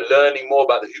 learning more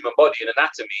about the human body and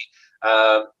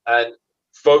anatomy, and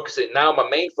focusing. Now my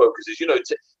main focus is,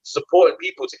 to supporting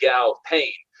people to get out of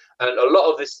pain. And a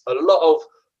lot of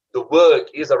the work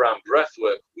is around breath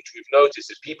work, which we've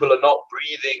noticed is people are not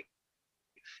breathing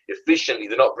efficiently.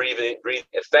 They're not breathing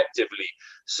effectively.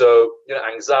 So,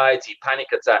 anxiety, panic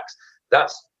attacks,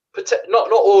 that's not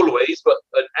always, but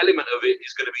an element of it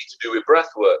is going to be to do with breath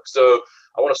work. So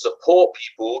I want to support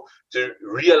people to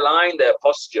realign their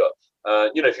posture.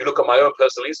 If you look at my own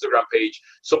personal Instagram page,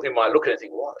 some people might look at it and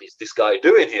think, what is this guy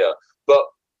doing here? But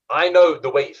I know the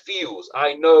way it feels.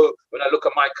 I know when I look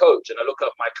at my coach and I look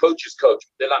at my coach's coach,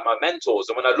 they're like my mentors.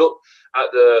 And when I look at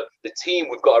the team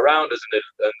we've got around us and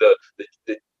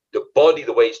the body,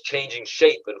 the way it's changing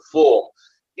shape and form,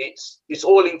 it's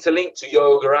all interlinked to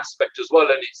yoga aspect as well,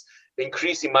 and it's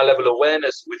increasing my level of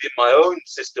awareness within my own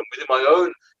system, within my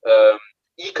own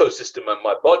ecosystem in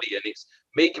my body, and it's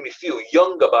making me feel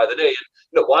younger by the day.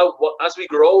 And as we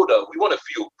grow older, we want to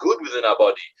feel good within our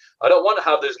body. I don't want to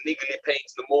have those niggly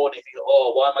pains in the morning. Think,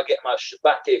 oh, why am I getting my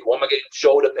backache? Why am I getting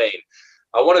shoulder pain?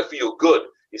 I want to feel good.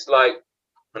 It's like,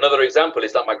 another example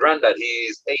is like my granddad.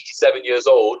 He's 87 years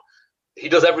old. He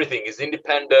does everything. He's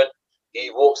independent. He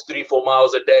walks 3-4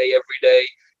 miles a day every day.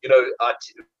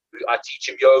 I teach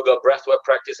him yoga, breathwork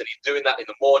practice, and he's doing that in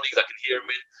the mornings. I can hear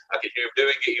him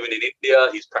doing it. Even in India,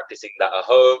 he's practicing that at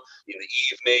home in the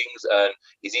evenings, and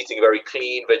he's eating a very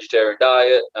clean vegetarian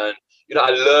diet. And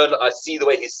I see the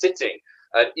way he's sitting,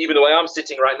 and even the way I'm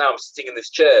sitting right now, I'm sitting in this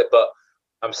chair, but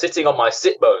I'm sitting on my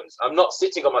sit bones. I'm not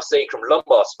sitting on my sacrum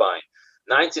lumbar spine.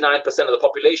 99% of the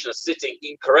population are sitting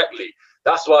incorrectly.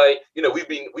 That's why we've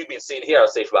been sitting here, I'd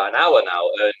say, for about an hour now,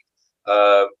 and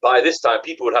by this time,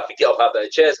 people would have to get up out of their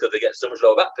chairs because they get so much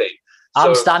lower back pain.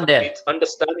 I'm standing. It's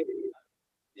understanding.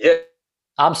 Yeah,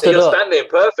 I'm stood you're up. Standing.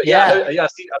 Perfect. Yeah.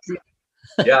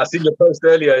 I seen your post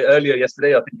earlier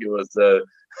yesterday. I think it was.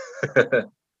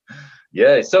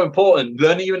 Yeah, it's so important.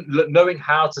 Knowing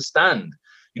how to stand.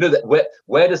 That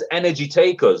where does energy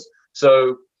take us?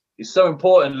 So it's so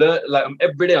important.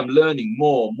 Every day I'm learning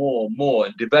more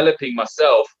and developing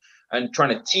myself and trying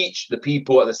to teach the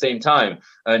people at the same time.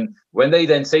 And when they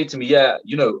then say to me,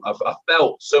 I've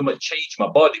felt so much change in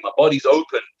my body. My body's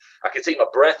open. I can take my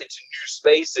breath into new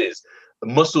spaces, the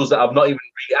muscles that I've not even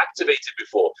reactivated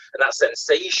before. And that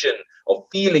sensation of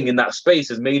feeling in that space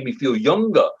has made me feel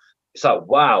younger. It's like,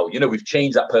 wow, we've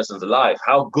changed that person's life.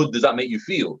 How good does that make you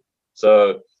feel?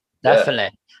 So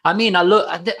definitely. I mean,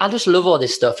 I just love all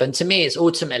this stuff. And to me, it's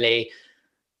ultimately,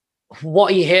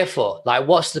 what are you here for? Like,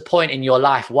 what's the point in your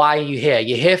life? Why are you here?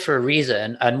 You're here for a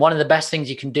reason. And one of the best things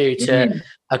you can do to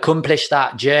accomplish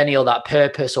that journey or that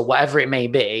purpose or whatever it may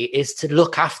be is to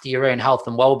look after your own health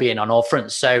and well-being on all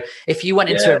fronts. So if you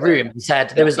went into a room and said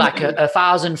there was like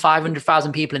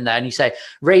 500,000 people in there, and you say,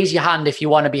 raise your hand if you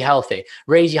want to be healthy,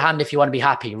 raise your hand if you want to be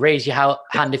happy, raise your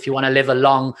hand if you want to live a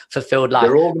long, fulfilled life,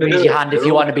 raise your hand if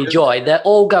you want to be joy, they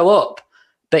all go up.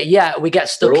 But yeah, we get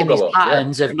stuck in these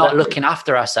patterns of not looking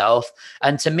after ourselves.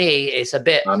 And to me, it's a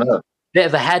bit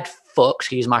of a head fuck,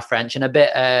 excuse my French, and a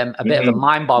bit of a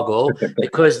mind boggle,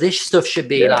 because this stuff should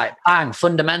be like, bang,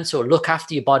 fundamental. Look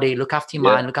after your body, look after your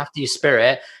mind, look after your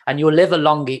spirit, and you'll live a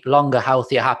longer,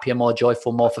 healthier, happier, more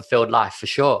joyful, more fulfilled life for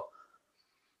sure.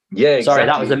 Yeah, exactly. Sorry,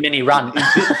 that was a mini rant.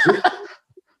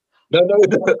 No,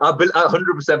 I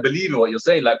 100% believe in what you're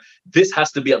saying. Like, this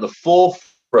has to be at the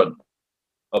forefront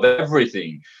of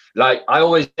everything. Like I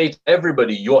always say to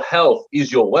everybody, your health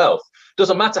is your wealth.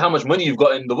 Doesn't matter how much money you've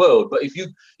got in the world, but if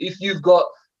you've got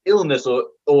illness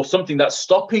or something that's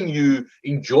stopping you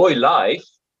enjoy life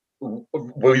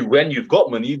when you've got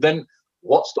money, then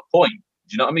what's the point?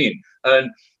 Do you know what I mean?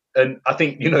 And I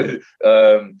think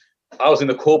I was in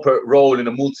a corporate role in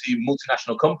a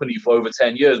multinational company for over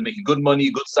 10 years, making good money,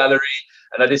 good salary,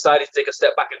 and I decided to take a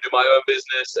step back and do my own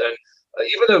business. And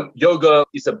even though yoga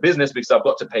is a business, because I've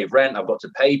got to pay rent, I've got to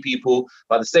pay people,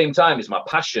 but at the same time, it's my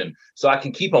passion. So I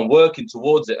can keep on working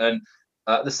towards it. And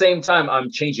at the same time,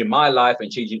 I'm changing my life and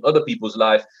changing other people's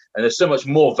life. And there's so much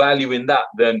more value in that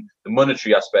than the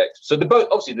monetary aspect. So they're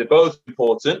both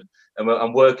important, and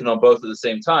I'm working on both at the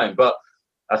same time. But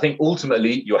I think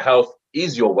ultimately your health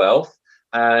is your wealth.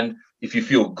 And if you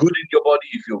feel good in your body,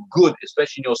 you feel good,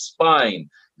 especially in your spine.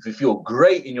 If you feel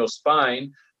great in your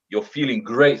spine, you're feeling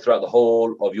great throughout the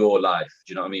whole of your life.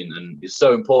 Do you know what I mean? And it's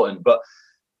so important. But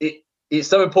it's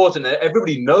so important that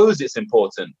everybody knows it's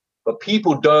important, but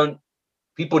people don't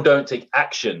take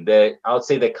action. I would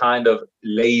say they're kind of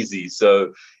lazy.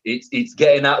 So it's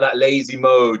getting out of that lazy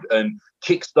mode and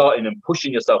kickstarting and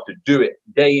pushing yourself to do it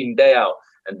day in, day out.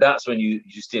 And that's when you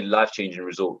see life-changing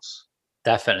results.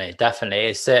 Definitely.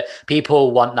 It's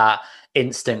people want that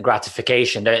instant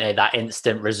gratification, don't they? That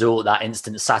instant result, that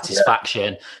instant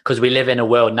satisfaction, because we live in a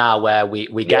world now where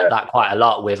we get that quite a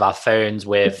lot with our phones,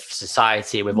 with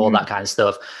society, with all that kind of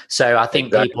stuff. So I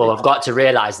think people have got to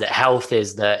realize that health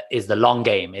is the long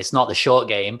game. It's not the short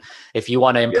game. If you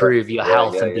want to improve your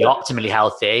health and be optimally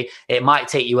healthy, it might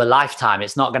take you a lifetime.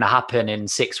 It's not going to happen in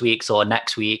 6 weeks or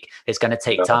next week. It's going to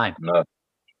take time.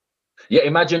 Yeah,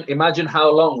 imagine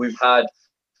how long we've had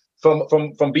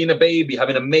from being a baby,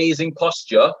 having amazing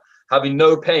posture, having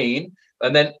no pain,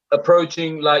 and then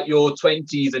approaching like your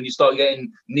 20s and you start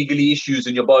getting niggly issues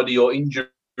in your body or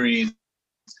injuries,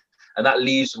 and that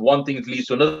one thing leads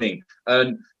to another thing,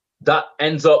 and that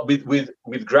ends up with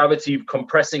gravity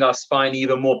compressing our spine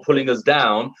even more, pulling us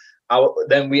down.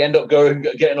 then we end up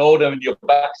getting older, and your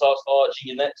back starts arching,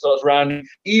 your neck starts rounding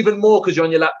even more because you're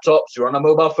on your laptops, you're on our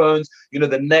mobile phones.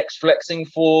 The neck's flexing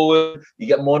forward, you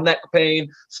get more neck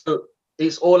pain. So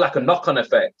it's all like a knock-on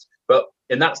effect.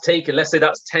 And that's taken, let's say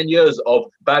that's 10 years of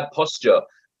bad posture.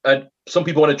 And some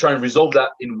people want to try and resolve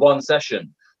that in one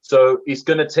session. So it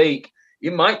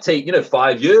might take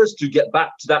 5 years to get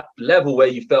back to that level where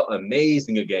you felt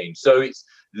amazing again. So it's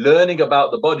learning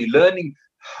about the body, learning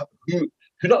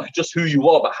not just who you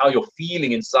are, but how you're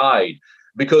feeling inside.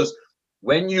 Because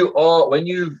when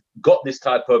you've got this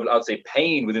type of, I'd say,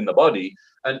 pain within the body,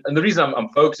 and the reason I'm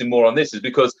focusing more on this is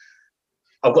because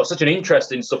I've got such an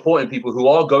interest in supporting people who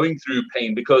are going through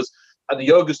pain. Because at the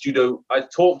yoga studio, I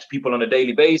talk to people on a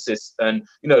daily basis, and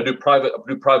do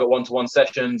private one-to-one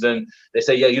sessions, and they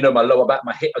say, my lower back,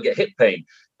 my hip, I get hip pain,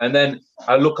 and then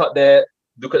I look at their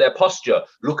posture,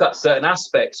 look at certain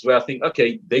aspects where I think,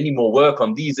 okay, they need more work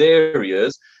on these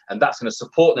areas, and that's going to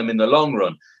support them in the long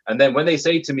run. And then when they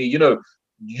say to me,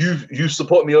 you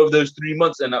support me over those 3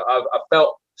 months, and I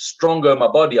felt stronger in my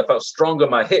body, I felt stronger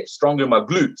in my hips, stronger in my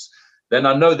glutes, then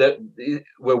I know that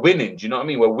we're winning. Do you know what I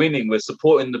mean? We're winning. We're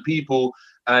supporting the people,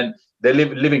 and they're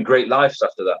living great lives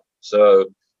after that. So,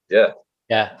 yeah.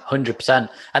 Yeah, 100%.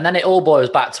 And then it all boils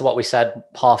back to what we said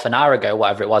half an hour ago,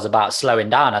 whatever it was, about slowing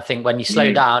down. I think when you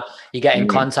slow down, you get in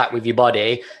contact with your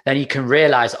body, then you can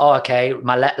realize, oh, okay,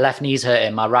 my left knee's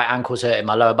hurting, my right ankle's hurting,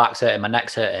 my lower back's hurting, my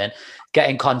neck's hurting. Get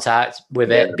in contact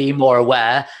with it, be more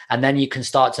aware, and then you can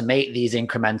start to make these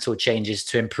incremental changes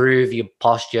to improve your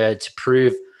posture,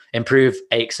 to improve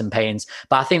aches and pains.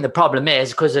 But I think the problem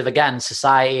is, because of, again,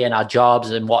 society and our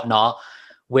jobs and whatnot,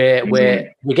 we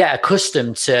get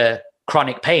accustomed to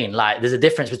chronic pain. Like, there's a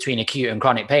difference between acute and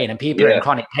chronic pain, and people are in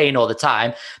chronic pain all the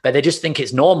time, but they just think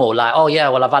it's normal. Like, oh yeah,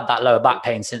 well, I've had that lower back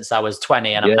pain since I was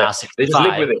 20 and I'm now 65. They just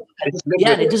live with it.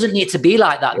 And it doesn't need to be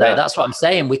like that though. That's what I'm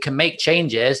saying. We can make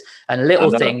changes, and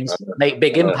little things make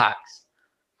big impacts.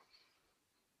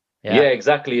 Yeah,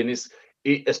 exactly. And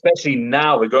especially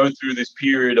now we're going through this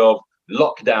period of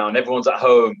lockdown, everyone's at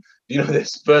home.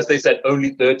 This first they said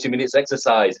only 30 minutes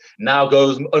exercise, now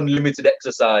goes unlimited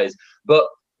exercise. But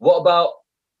what about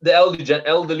the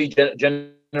elderly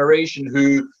generation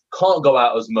who can't go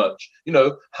out as much?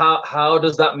 How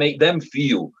does that make them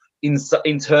feel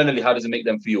internally? How does it make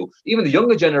them feel? Even the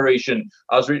younger generation,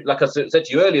 like I said to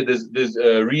you earlier, there's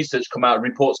research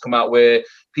reports come out where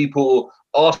people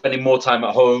are spending more time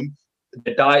at home.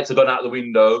 Their diets have gone out the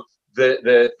window.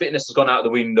 The fitness has gone out the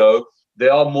window. They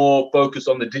are more focused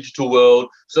on the digital world.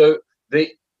 So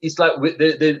it's like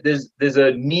there's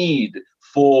a need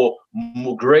for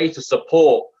more greater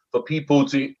support for people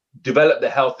to develop their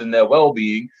health and their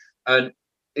well-being. And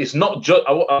it's not just,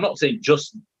 I'm not saying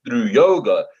just through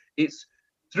yoga, it's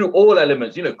through all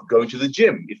elements. Going to the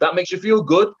gym, if that makes you feel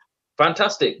good,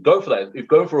 fantastic, go for that. If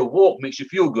going for a walk makes you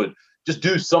feel good, just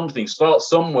do something, start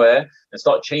somewhere and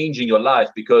start changing your life.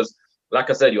 Because like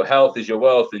I said, your health is your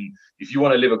wealth. And if you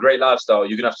want to live a great lifestyle,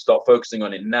 you're going to have to start focusing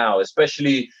on it now,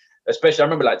 especially I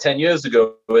remember like 10 years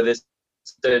ago where they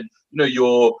said,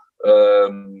 your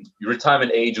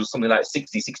retirement age was something like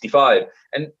 60, 65.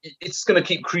 And it's going to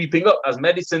keep creeping up as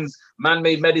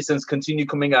man-made medicines continue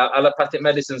coming out, allopathic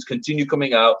medicines continue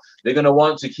coming out. They're going to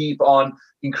want to keep on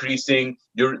increasing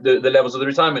the levels of the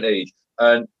retirement age.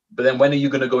 But then when are you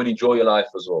going to go and enjoy your life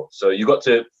as well? So you got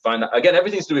to find that, again,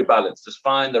 everything's to do with balance. Just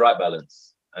find the right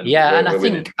balance. And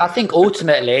I think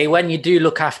ultimately when you do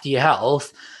look after your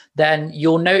health, then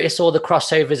you'll notice all the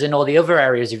crossovers in all the other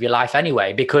areas of your life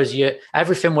anyway, because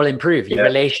everything will improve. Your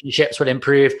relationships will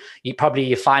improve.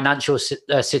 Your financial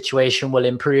situation will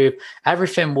improve.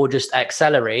 Everything will just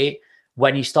accelerate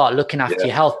when you start looking after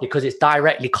your health, because it's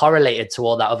directly correlated to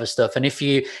all that other stuff.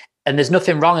 And there's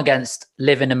nothing wrong against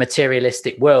living a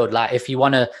materialistic world. Like, if you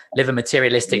want to live a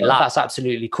materialistic life, that's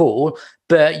absolutely cool.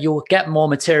 But you'll get more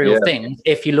material things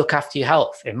if you look after your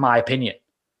health, in my opinion.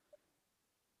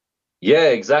 Yeah,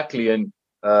 exactly. And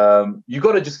you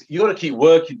got to keep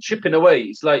working, chipping away.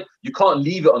 It's like you can't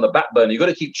leave it on the back burner. You got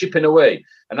to keep chipping away.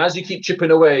 And as you keep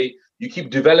chipping away, you keep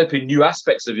developing new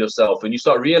aspects of yourself, and you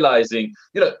start realizing,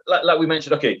 like we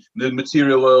mentioned, okay, the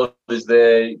material world is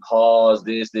there, cars,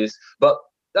 this, but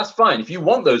that's fine. If you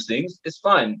want those things, it's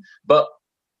fine. But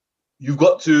you've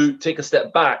got to take a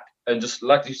step back and, just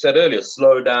like you said earlier,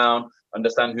 slow down,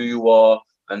 understand who you are,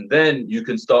 and then you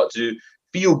can start to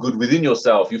feel good within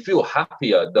yourself. You feel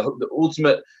happier. The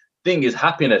ultimate thing is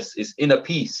happiness, is inner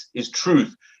peace, is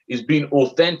truth, is being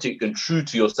authentic and true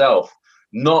to yourself,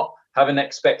 not having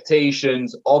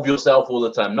expectations of yourself all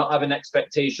the time, not having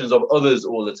expectations of others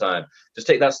all the time. Just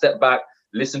take that step back,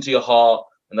 listen to your heart,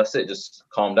 and that's it. Just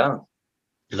calm down.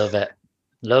 Love it.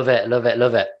 Love it, love it,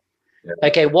 love it. Yeah.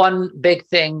 Okay, one big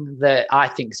thing that I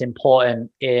think is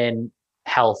important in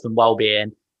health and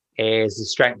well-being is the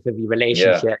strength of your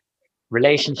relationship. Yeah.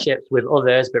 Relationships with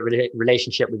others, but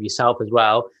relationship with yourself as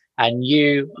well. And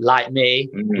you, like me,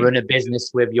 run a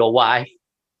business with your wife.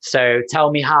 So tell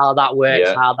me how that works,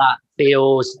 how that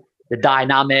feels, the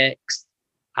dynamics,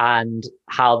 and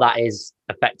how that is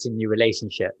affecting your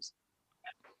relationships.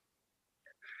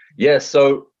 Yeah,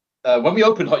 so when we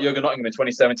opened Hot Yoga Nottingham in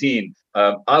 2017,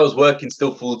 I was working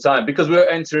still full time because we were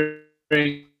entering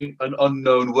an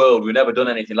unknown world. We'd never done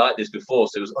anything like this before,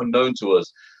 so it was unknown to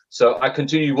us. So I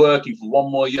continued working for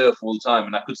one more year full time,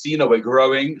 and I could see, we're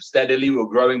growing steadily. We were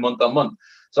growing month on month.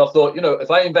 So I thought, if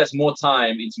I invest more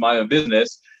time into my own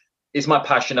business, it's my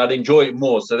passion. I'd enjoy it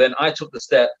more. So then I took the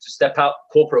step to step out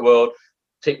corporate world,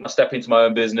 take my step into my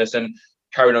own business, and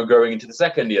carried on growing into the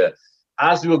second year.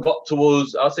 As we got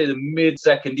towards, I'll say the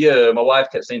mid-second year, my wife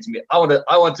kept saying to me, I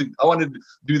want to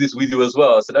do this with you as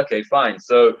well. I said, okay, fine.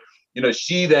 So,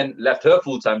 she then left her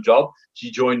full-time job.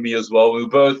 She joined me as well. We were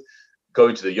both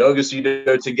going to the yoga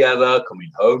studio together, coming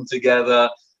home together.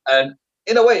 And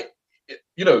in a way,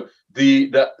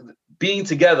 the being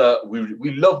together,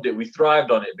 we loved it. We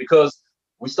thrived on it because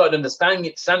we started understanding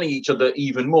each other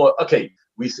even more. Okay,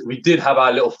 we did have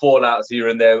our little fallouts here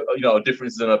and there,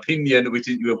 differences in opinion, which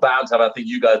we were bound to have. I think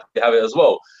you guys have it as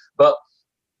well. But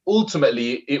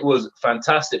ultimately, it was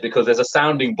fantastic because there's a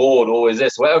sounding board always there.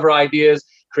 So whatever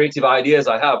creative ideas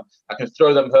I have, I can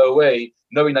throw them her way,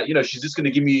 knowing that, she's just going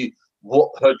to give me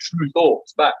what her true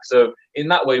thoughts back. So in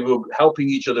that way, we were helping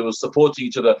each other, we were supporting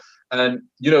each other. And,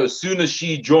 as soon as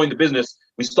she joined the business,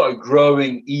 we started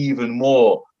growing even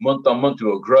more. Month on month, we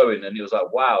were growing. And it was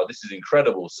like, wow, this is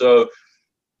incredible. So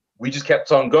we just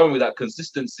kept on going with that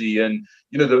consistency. And,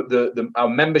 our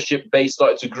membership base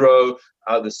started to grow.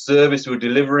 The service we were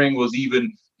delivering was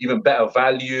even better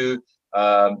value.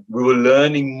 We were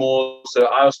learning more. So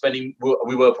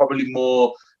we were probably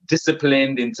more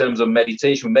disciplined in terms of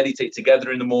meditation. We meditate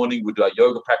together in the morning. We'd do our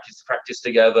yoga practice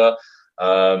together,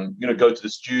 go to the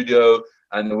studio,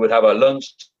 and we would have our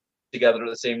lunch together at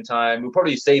the same time. We were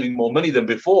probably saving more money than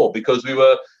before because we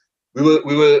were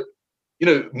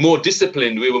more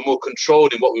disciplined. We were more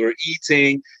controlled in what we were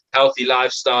eating, healthy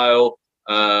lifestyle.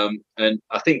 And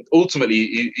I think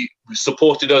ultimately it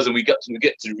supported us, and we get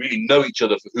to really know each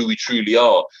other for who we truly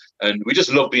are. And we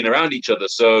just love being around each other.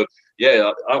 So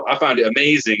yeah, I found it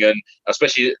amazing. And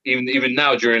especially even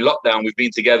now during lockdown, we've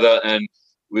been together, and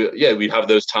we have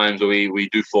those times where we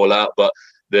do fall out, but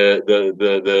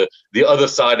the other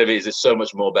side of it is it's so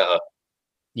much more better.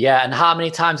 Yeah. And how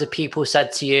many times have people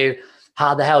said to you,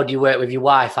 how the hell do you work with your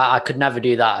wife? I could never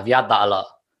do that. Have you had that a lot?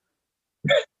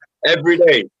 Every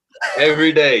day.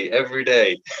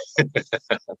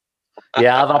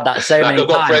 Yeah, I've had that so many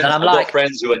times. And I've got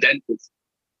friends who are dentists.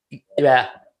 Yeah.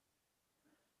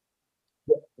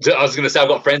 I was going to say, I've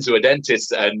got friends who are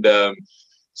dentists, and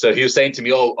so he was saying to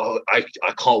me, I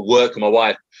can't work with my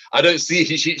wife. I don't see,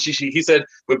 he said,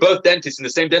 we're both dentists in the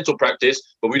same dental practice,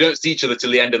 but we don't see each other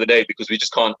till the end of the day because we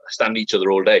just can't stand each other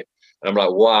all day. And I'm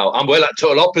like, wow, we're like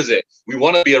total opposite. We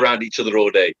want to be around each other all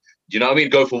day. Do you know what I mean?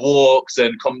 Go for walks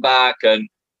and come back. And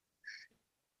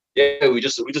yeah, we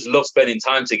just love spending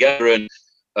time together, and,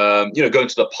 going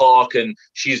to the park, and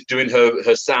she's doing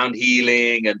her sound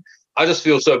healing. And I just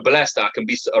feel so blessed that I can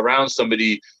be around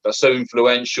somebody that's so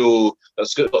influential,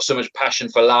 that's got so much passion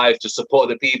for life, to support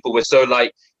the people. We're so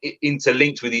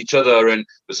interlinked with each other, and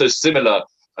we're so similar,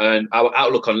 and our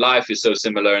outlook on life is so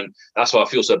similar. And that's why I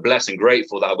feel so blessed and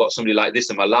grateful that I've got somebody like this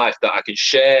in my life that I can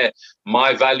share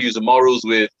my values and morals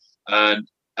with. And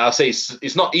I'll say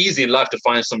it's not easy in life to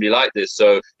find somebody like this.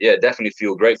 So yeah, definitely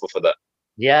feel grateful for that.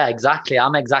 Yeah, exactly.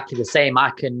 I'm exactly the same.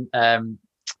 I can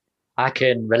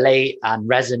relate and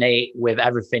resonate with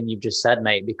everything you've just said,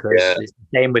 mate, because it's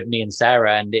the same with me and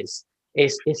Sarah. And it's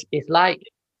like,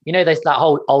 there's that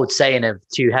whole old saying of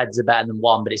two heads are better than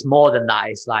one, but it's more than that.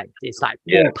 It's like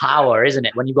full power, isn't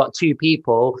it? When you've got two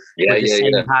people with the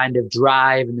same kind of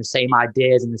drive and the same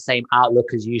ideas and the same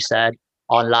outlook, as you said,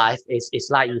 on life, it's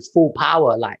like it's full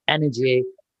power, like energy.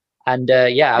 And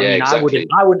exactly.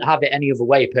 I wouldn't have it any other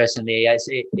way personally.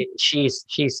 She's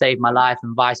saved my life,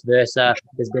 and vice versa.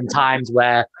 There's been times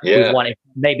where I've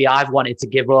wanted to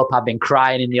give up. I've been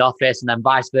crying in the office, and then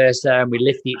vice versa, and we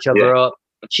lift each other up.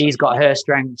 She's got her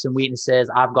strengths and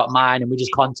weaknesses, I've got mine, and we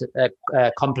just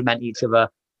complement each other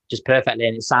just perfectly.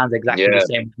 And it sounds exactly the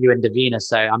same with you and Davina.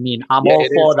 So I mean, I'm all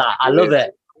for that. I love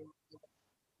it.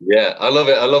 Yeah, I love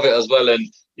it as well. And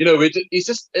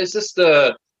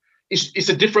it's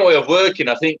a different way of working.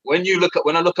 I think when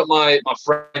I look at my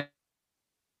friends,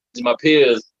 my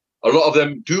peers, a lot of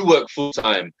them do work full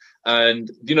time. And,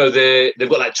 you know, they've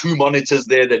got like 2 monitors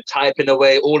there. They're typing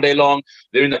away all day long.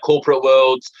 They're in the corporate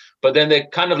worlds, but then they're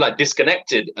kind of like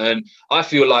disconnected. And I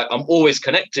feel like I'm always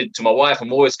connected to my wife.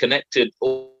 I'm always connected,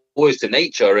 always to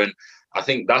nature. And I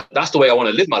think that's the way I want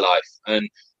to live my life. And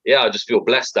yeah, I just feel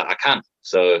blessed that I can.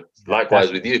 So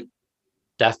likewise with you.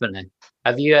 Definitely.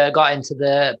 Have you got into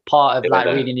the part of like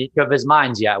reading each other's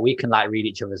minds yet? We can like read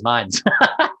each other's minds.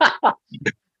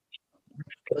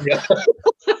 Yeah.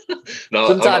 No,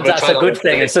 sometimes that's a good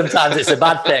thing, and sometimes it's a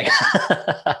bad thing.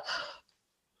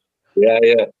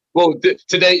 Yeah. Well,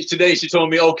 today she told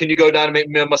me, "Oh, can you go down and make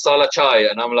me a masala chai?"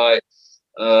 And I'm like,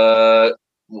 well,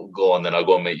 "Go on, then I'll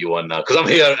go and make you one now, because I'm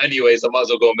here anyways. I might as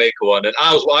well go and make one." And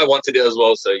I wanted it as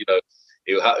well, so you know,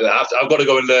 I've got to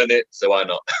go and learn it. So why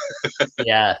not?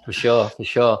 Yeah, for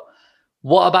sure.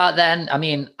 What about then? I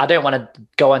mean, I don't want to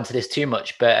go into this too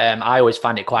much, but I always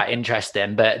find it quite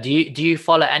interesting. But do you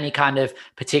follow any kind of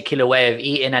particular way of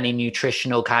eating, any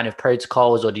nutritional kind of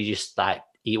protocols, or do you just like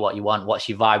eat what you want? What's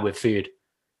your vibe with food?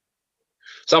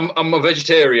 So I'm a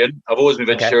vegetarian. I've always been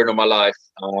vegetarian all my life.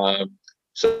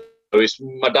 So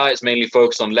my diet's mainly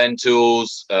focused on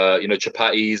lentils, you know,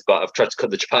 chapatis, but I've tried to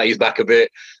cut the chapatis back a bit.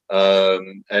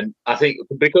 And I think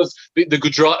because the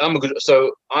Gujarat,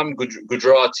 I'm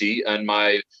Gujarati, and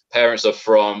my parents are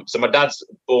from. So my dad's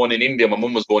born in India, my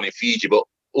mum was born in Fiji, but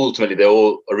ultimately they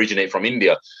all originate from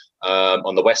India,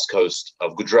 on the west coast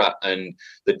of Gujarat, and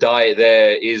the diet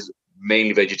there is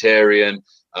mainly vegetarian,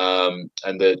 and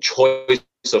the choice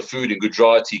of food in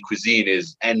Gujarati cuisine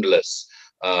is endless.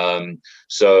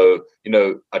 So, you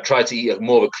know, I try to eat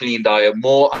more of a clean diet.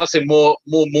 I'd say more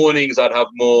mornings I'd have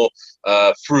more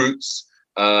fruits,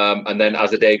 and then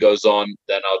as the day goes on,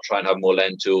 then I'll try and have more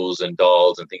lentils and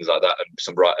dals and things like that, and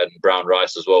some brown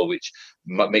rice as well, which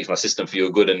makes my system feel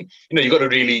good. And you know, you got to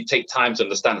really take time to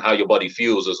understand how your body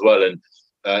feels as well, and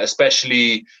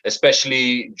especially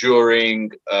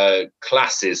during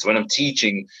classes. When I'm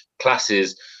teaching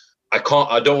classes, I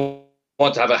don't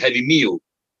want to have a heavy meal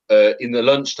in the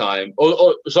lunchtime,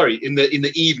 or sorry, in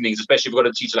the evenings, especially if we've got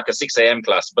to teach like a 6 a.m.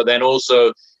 class. But then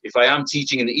also, if I am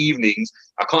teaching in the evenings,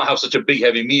 I can't have such a big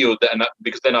heavy meal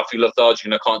because then I feel lethargic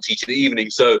and I can't teach in the evening.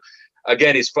 So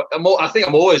again, I think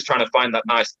I'm always trying to find that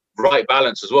nice right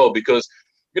balance as well, because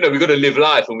you know, we've got to live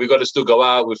life and we've got to still go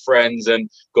out with friends and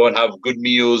go and have good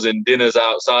meals and dinners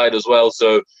outside as well.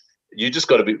 So you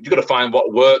got to find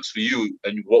what works for you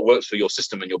and what works for your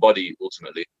system and your body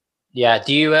ultimately. Yeah.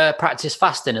 Do you practice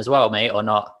fasting as well, mate, or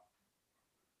not?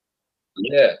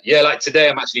 Yeah. Like today,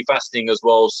 I'm actually fasting as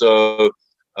well. So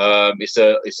it's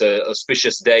a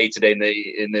auspicious day today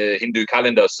in the Hindu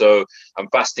calendar. So I'm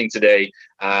fasting today,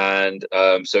 and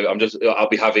so I'll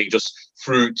be having just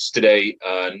fruits today,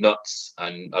 nuts,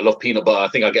 and I love peanut butter. I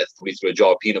think I get through a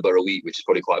jar of peanut butter a week, which is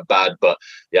probably quite bad, but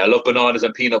yeah, I love bananas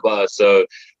and peanut butter. So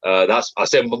I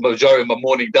say the majority of my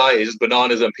morning diet is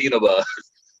bananas and peanut butter.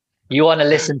 You want to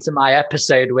listen to my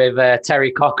episode with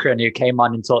Terry Cochran, who came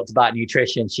on and talked about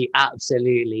nutrition. She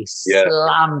absolutely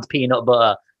slammed peanut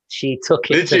butter. She took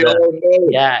it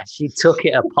she took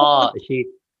it apart.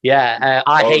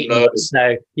 I hate nuts.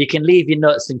 So you can leave your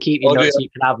nuts and keep your nuts. You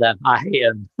can have them. I hate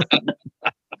them.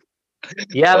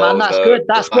 Yeah, man, that's good.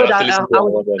 That's good.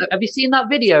 Have you seen that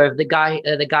video of the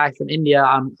guy from India?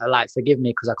 Forgive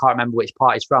me because I can't remember which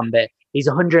part he's from, but he's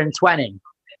 120.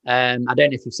 I don't know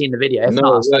if you've seen the video. If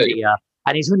not, I'll send it here.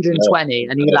 And he's 120,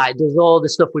 and he does all the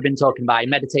stuff we've been talking about. He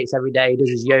meditates every day. He does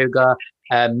his yoga,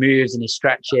 moves, and he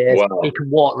stretches. Wow. He can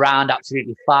walk around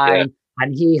absolutely fine.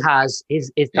 And he has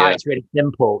his diet's really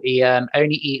simple. He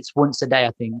only eats once a day,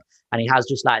 I think, and he has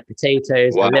just like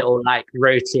potatoes, a little like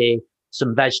roti,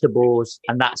 some vegetables,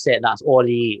 and that's it. That's all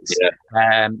he eats.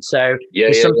 So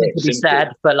there's something to be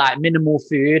said for like minimal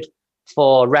food,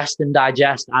 for rest and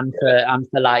digest, and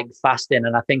for like fasting.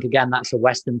 And I think again, that's a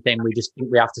Western thing. We just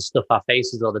think we have to stuff our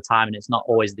faces all the time, and it's not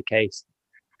always the case.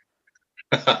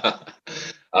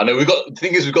 I know the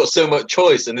thing is we've got so much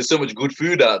choice and there's so much good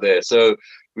food out there. So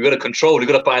we've got to control, we've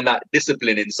got to find that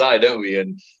discipline inside, don't we?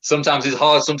 And sometimes it's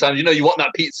hard. Sometimes, you know, you want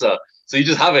that pizza, so you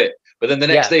just have it. But then the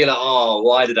next day you're like, oh,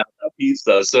 why did I have that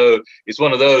pizza? So it's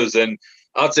one of those. And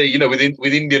I'd say, you know, with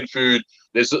Indian food,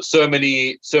 there's so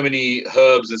many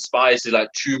herbs and spices like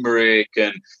turmeric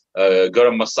and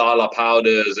garam masala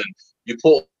powders, and you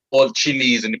put all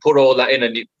chilies and you put all that in,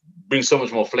 and it brings so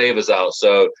much more flavors out.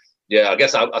 So yeah, I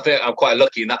guess I think I'm quite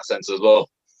lucky in that sense as well.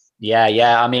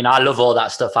 Yeah. I mean, I love all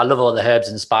that stuff. I love all the herbs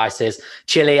and spices.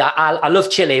 Chili, I love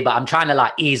chili, but I'm trying to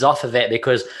like ease off of it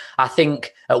because I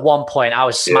think at one point I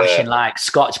was smashing like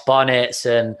Scotch bonnets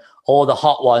and all the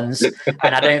hot ones.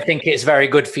 And I don't think it's very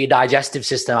good for your digestive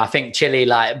system. I think chili,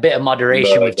 like a bit of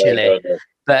moderation with chili. No.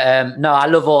 But no, I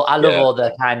love all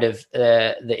the kind of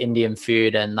the Indian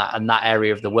food and that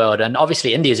area of the world. And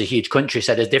obviously India is a huge country,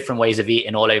 so there's different ways of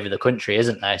eating all over the country,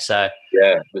 isn't there? So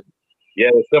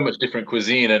there's so much different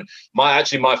cuisine. And my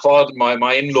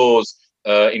in-laws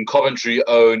in Coventry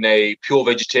own a pure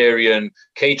vegetarian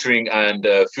catering and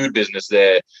food business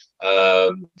there.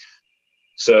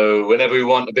 So whenever we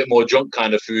want a bit more junk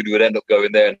kind of food, we would end up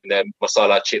going there and then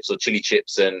masala chips or chili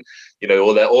chips and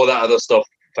all that other stuff.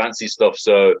 Fancy stuff.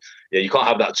 So you can't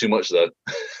have that too much though.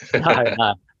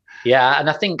 No. Yeah, and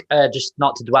I think just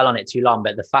not to dwell on it too long,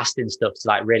 but the fasting stuff's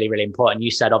like really, really important.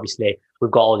 You said obviously we've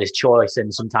got all this choice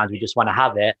and sometimes we just want to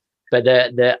have it, but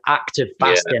the act of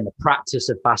fasting, the practice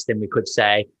of fasting, we could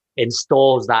say,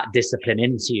 installs that discipline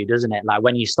into you, doesn't it? Like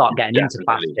when you start getting into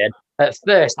fasting, at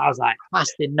first I was like,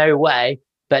 fasting, no way,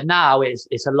 but now it's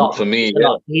a lot for me. A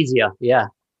lot easier. Yeah,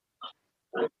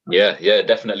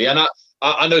 definitely. And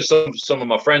I know some of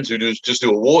my friends who just do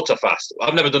a water fast.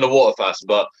 I've never done a water fast,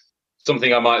 but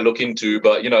something I might look into.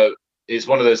 But it's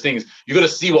one of those things. You got to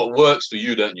see what works for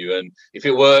you, don't you? And if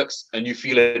it works and you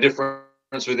feel a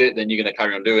difference with it, then you're going to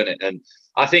carry on doing it. And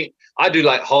I think I do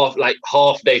like half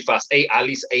day fast, at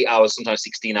least 8 hours, sometimes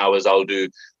 16 hours. I'll do,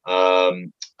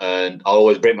 and I'll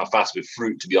always break my fast with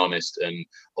fruit, to be honest, and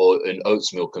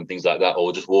oats milk and things like that,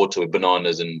 or just water with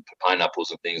bananas and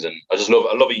pineapples and things. And I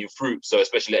love eating fruit, so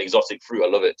especially like exotic fruit, I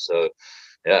love it. So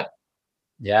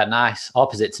yeah, nice.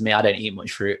 Opposite to me, I don't eat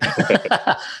much fruit.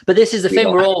 But this is the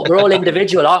thing: we're all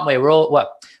individual, aren't we? We're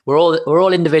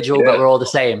all individual, but we're all the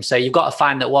same. So you've got to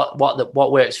find that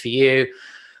what works for you.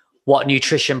 What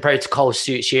nutrition protocol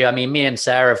suits you. I mean, me and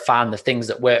Sarah have found the things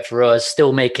that work for us,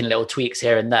 still making little tweaks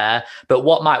here and there, but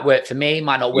what might work for me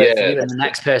might not work for you and the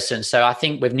next person. So I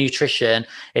think with nutrition,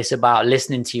 it's about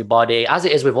listening to your body, as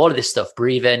it is with all of this stuff,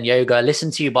 breathing, yoga, listen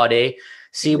to your body,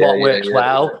 see what works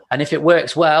well. And if it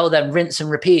works well, then rinse and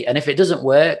repeat. And if it doesn't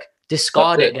work,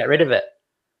 discard it, get rid of it.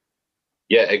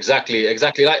 Yeah, exactly.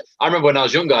 Like I remember when I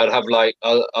was younger, I'd have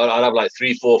like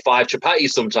 3, 4, 5 chapatis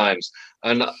sometimes.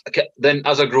 And then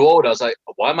as I grew older, I was like,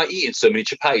 why am I eating so many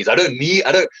chapatis?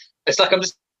 It's like I'm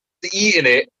just eating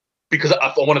it because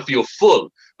I want to feel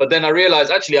full. But then I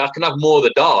realized actually I can have more of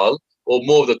the dal or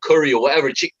more of the curry or whatever,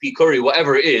 chickpea curry,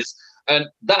 whatever it is. And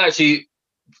that actually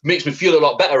makes me feel a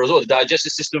lot better as well. The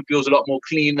digestive system feels a lot more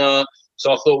cleaner.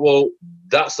 So I thought, well,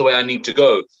 that's the way I need to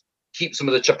go. Keep some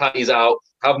of the chapatis out,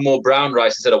 have more brown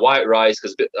rice instead of white rice,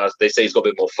 because as they say, it's got a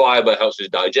bit more fiber, helps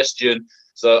with digestion.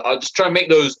 So I just try and make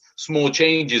those small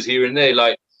changes here and there,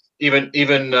 like even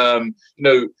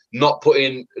not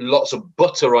putting lots of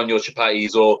butter on your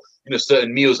chapatis, or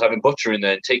certain meals having butter in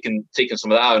there, and taking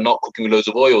some of that out and not cooking with loads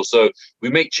of oil. So we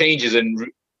make changes and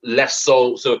less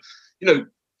salt. So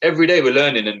every day we're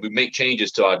learning and we make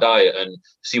changes to our diet and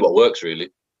see what works really.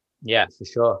 Yeah, for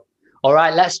sure. All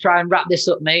right, let's try and wrap this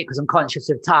up, mate, because I'm conscious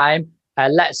of time.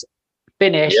 Let's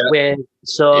finish with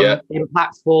some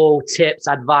impactful tips,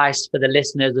 advice for the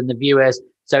listeners and the viewers.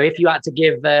 So if you had to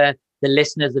give the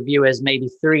listeners, the viewers, maybe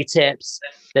 3 tips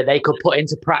that they could put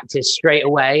into practice straight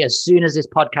away, as soon as this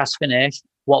podcast finished,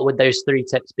 what would those 3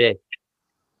 tips be?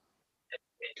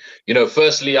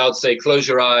 Firstly, I would say close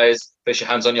your eyes, place your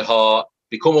hands on your heart,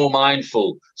 become more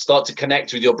mindful, start to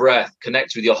connect with your breath,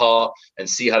 connect with your heart, and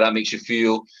see how that makes you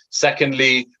feel.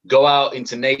 Secondly, go out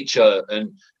into nature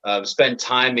and spend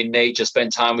time in nature,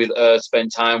 spend time with earth,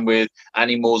 spend time with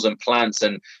animals and plants,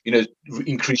 and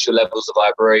increase your levels of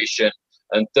vibration.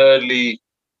 And thirdly,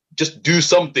 just do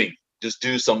something.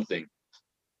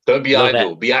 Don't be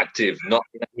idle. Be active, not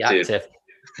inactive.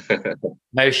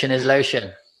 Motion is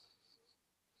lotion.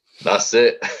 That's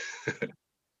it.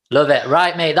 Love it.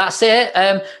 Right, mate. That's it.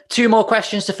 2 more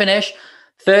questions to finish.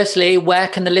 Firstly, where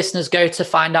can the listeners go to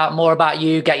find out more about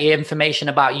you, get your information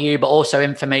about you, but also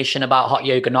information about Hot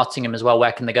Yoga Nottingham as well?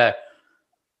 Where can they go?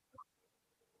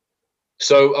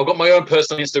 So I've got my own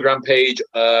personal Instagram page,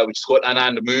 which is called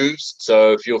Anand Moves.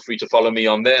 So feel free to follow me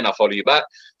on there and I'll follow you back.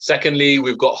 Secondly,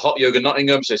 we've got Hot Yoga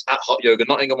Nottingham. So it's at Hot Yoga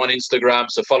Nottingham on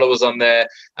Instagram. So follow us on there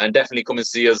and definitely come and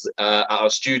see us at our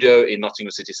studio in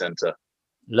Nottingham City Centre.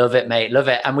 Love it, mate. Love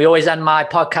it. And we always end my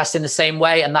podcast in the same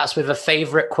way, and that's with a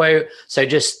favorite quote. So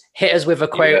just hit us with a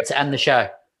quote to end the show.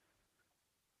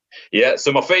 Yeah.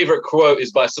 So my favorite quote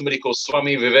is by somebody called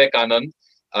Swami Vivekanand.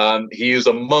 He is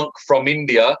a monk from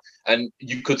India, and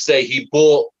you could say he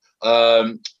brought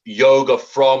yoga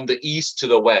from the East to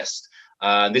the West.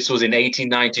 This was in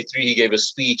 1893. He gave a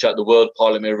speech at the World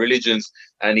Parliament of Religions,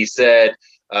 and he said,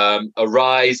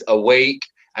 arise, awake,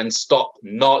 and stop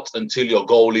not until your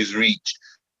goal is reached.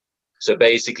 So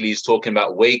basically, he's talking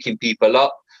about waking people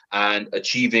up and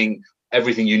achieving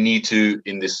everything you need to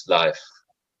in this life.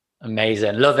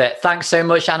 Amazing. Love it. Thanks so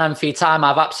much, Anand, for your time.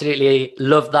 I've absolutely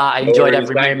loved that. I enjoyed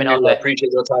every moment of it. I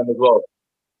appreciate your time as well.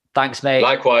 Thanks, mate.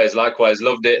 Likewise.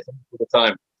 Loved it. Thanks for the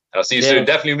time. I'll see you soon.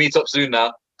 Definitely meet up soon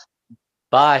now.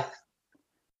 Bye.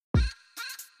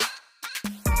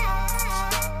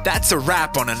 That's a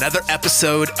wrap on another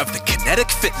episode of the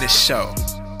Kinetic Fitness Show.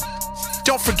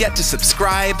 Don't forget to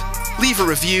subscribe, leave a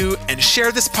review, and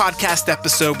share this podcast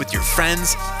episode with your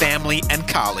friends, family, and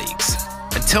colleagues.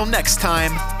 Until next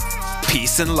time,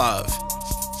 peace and love.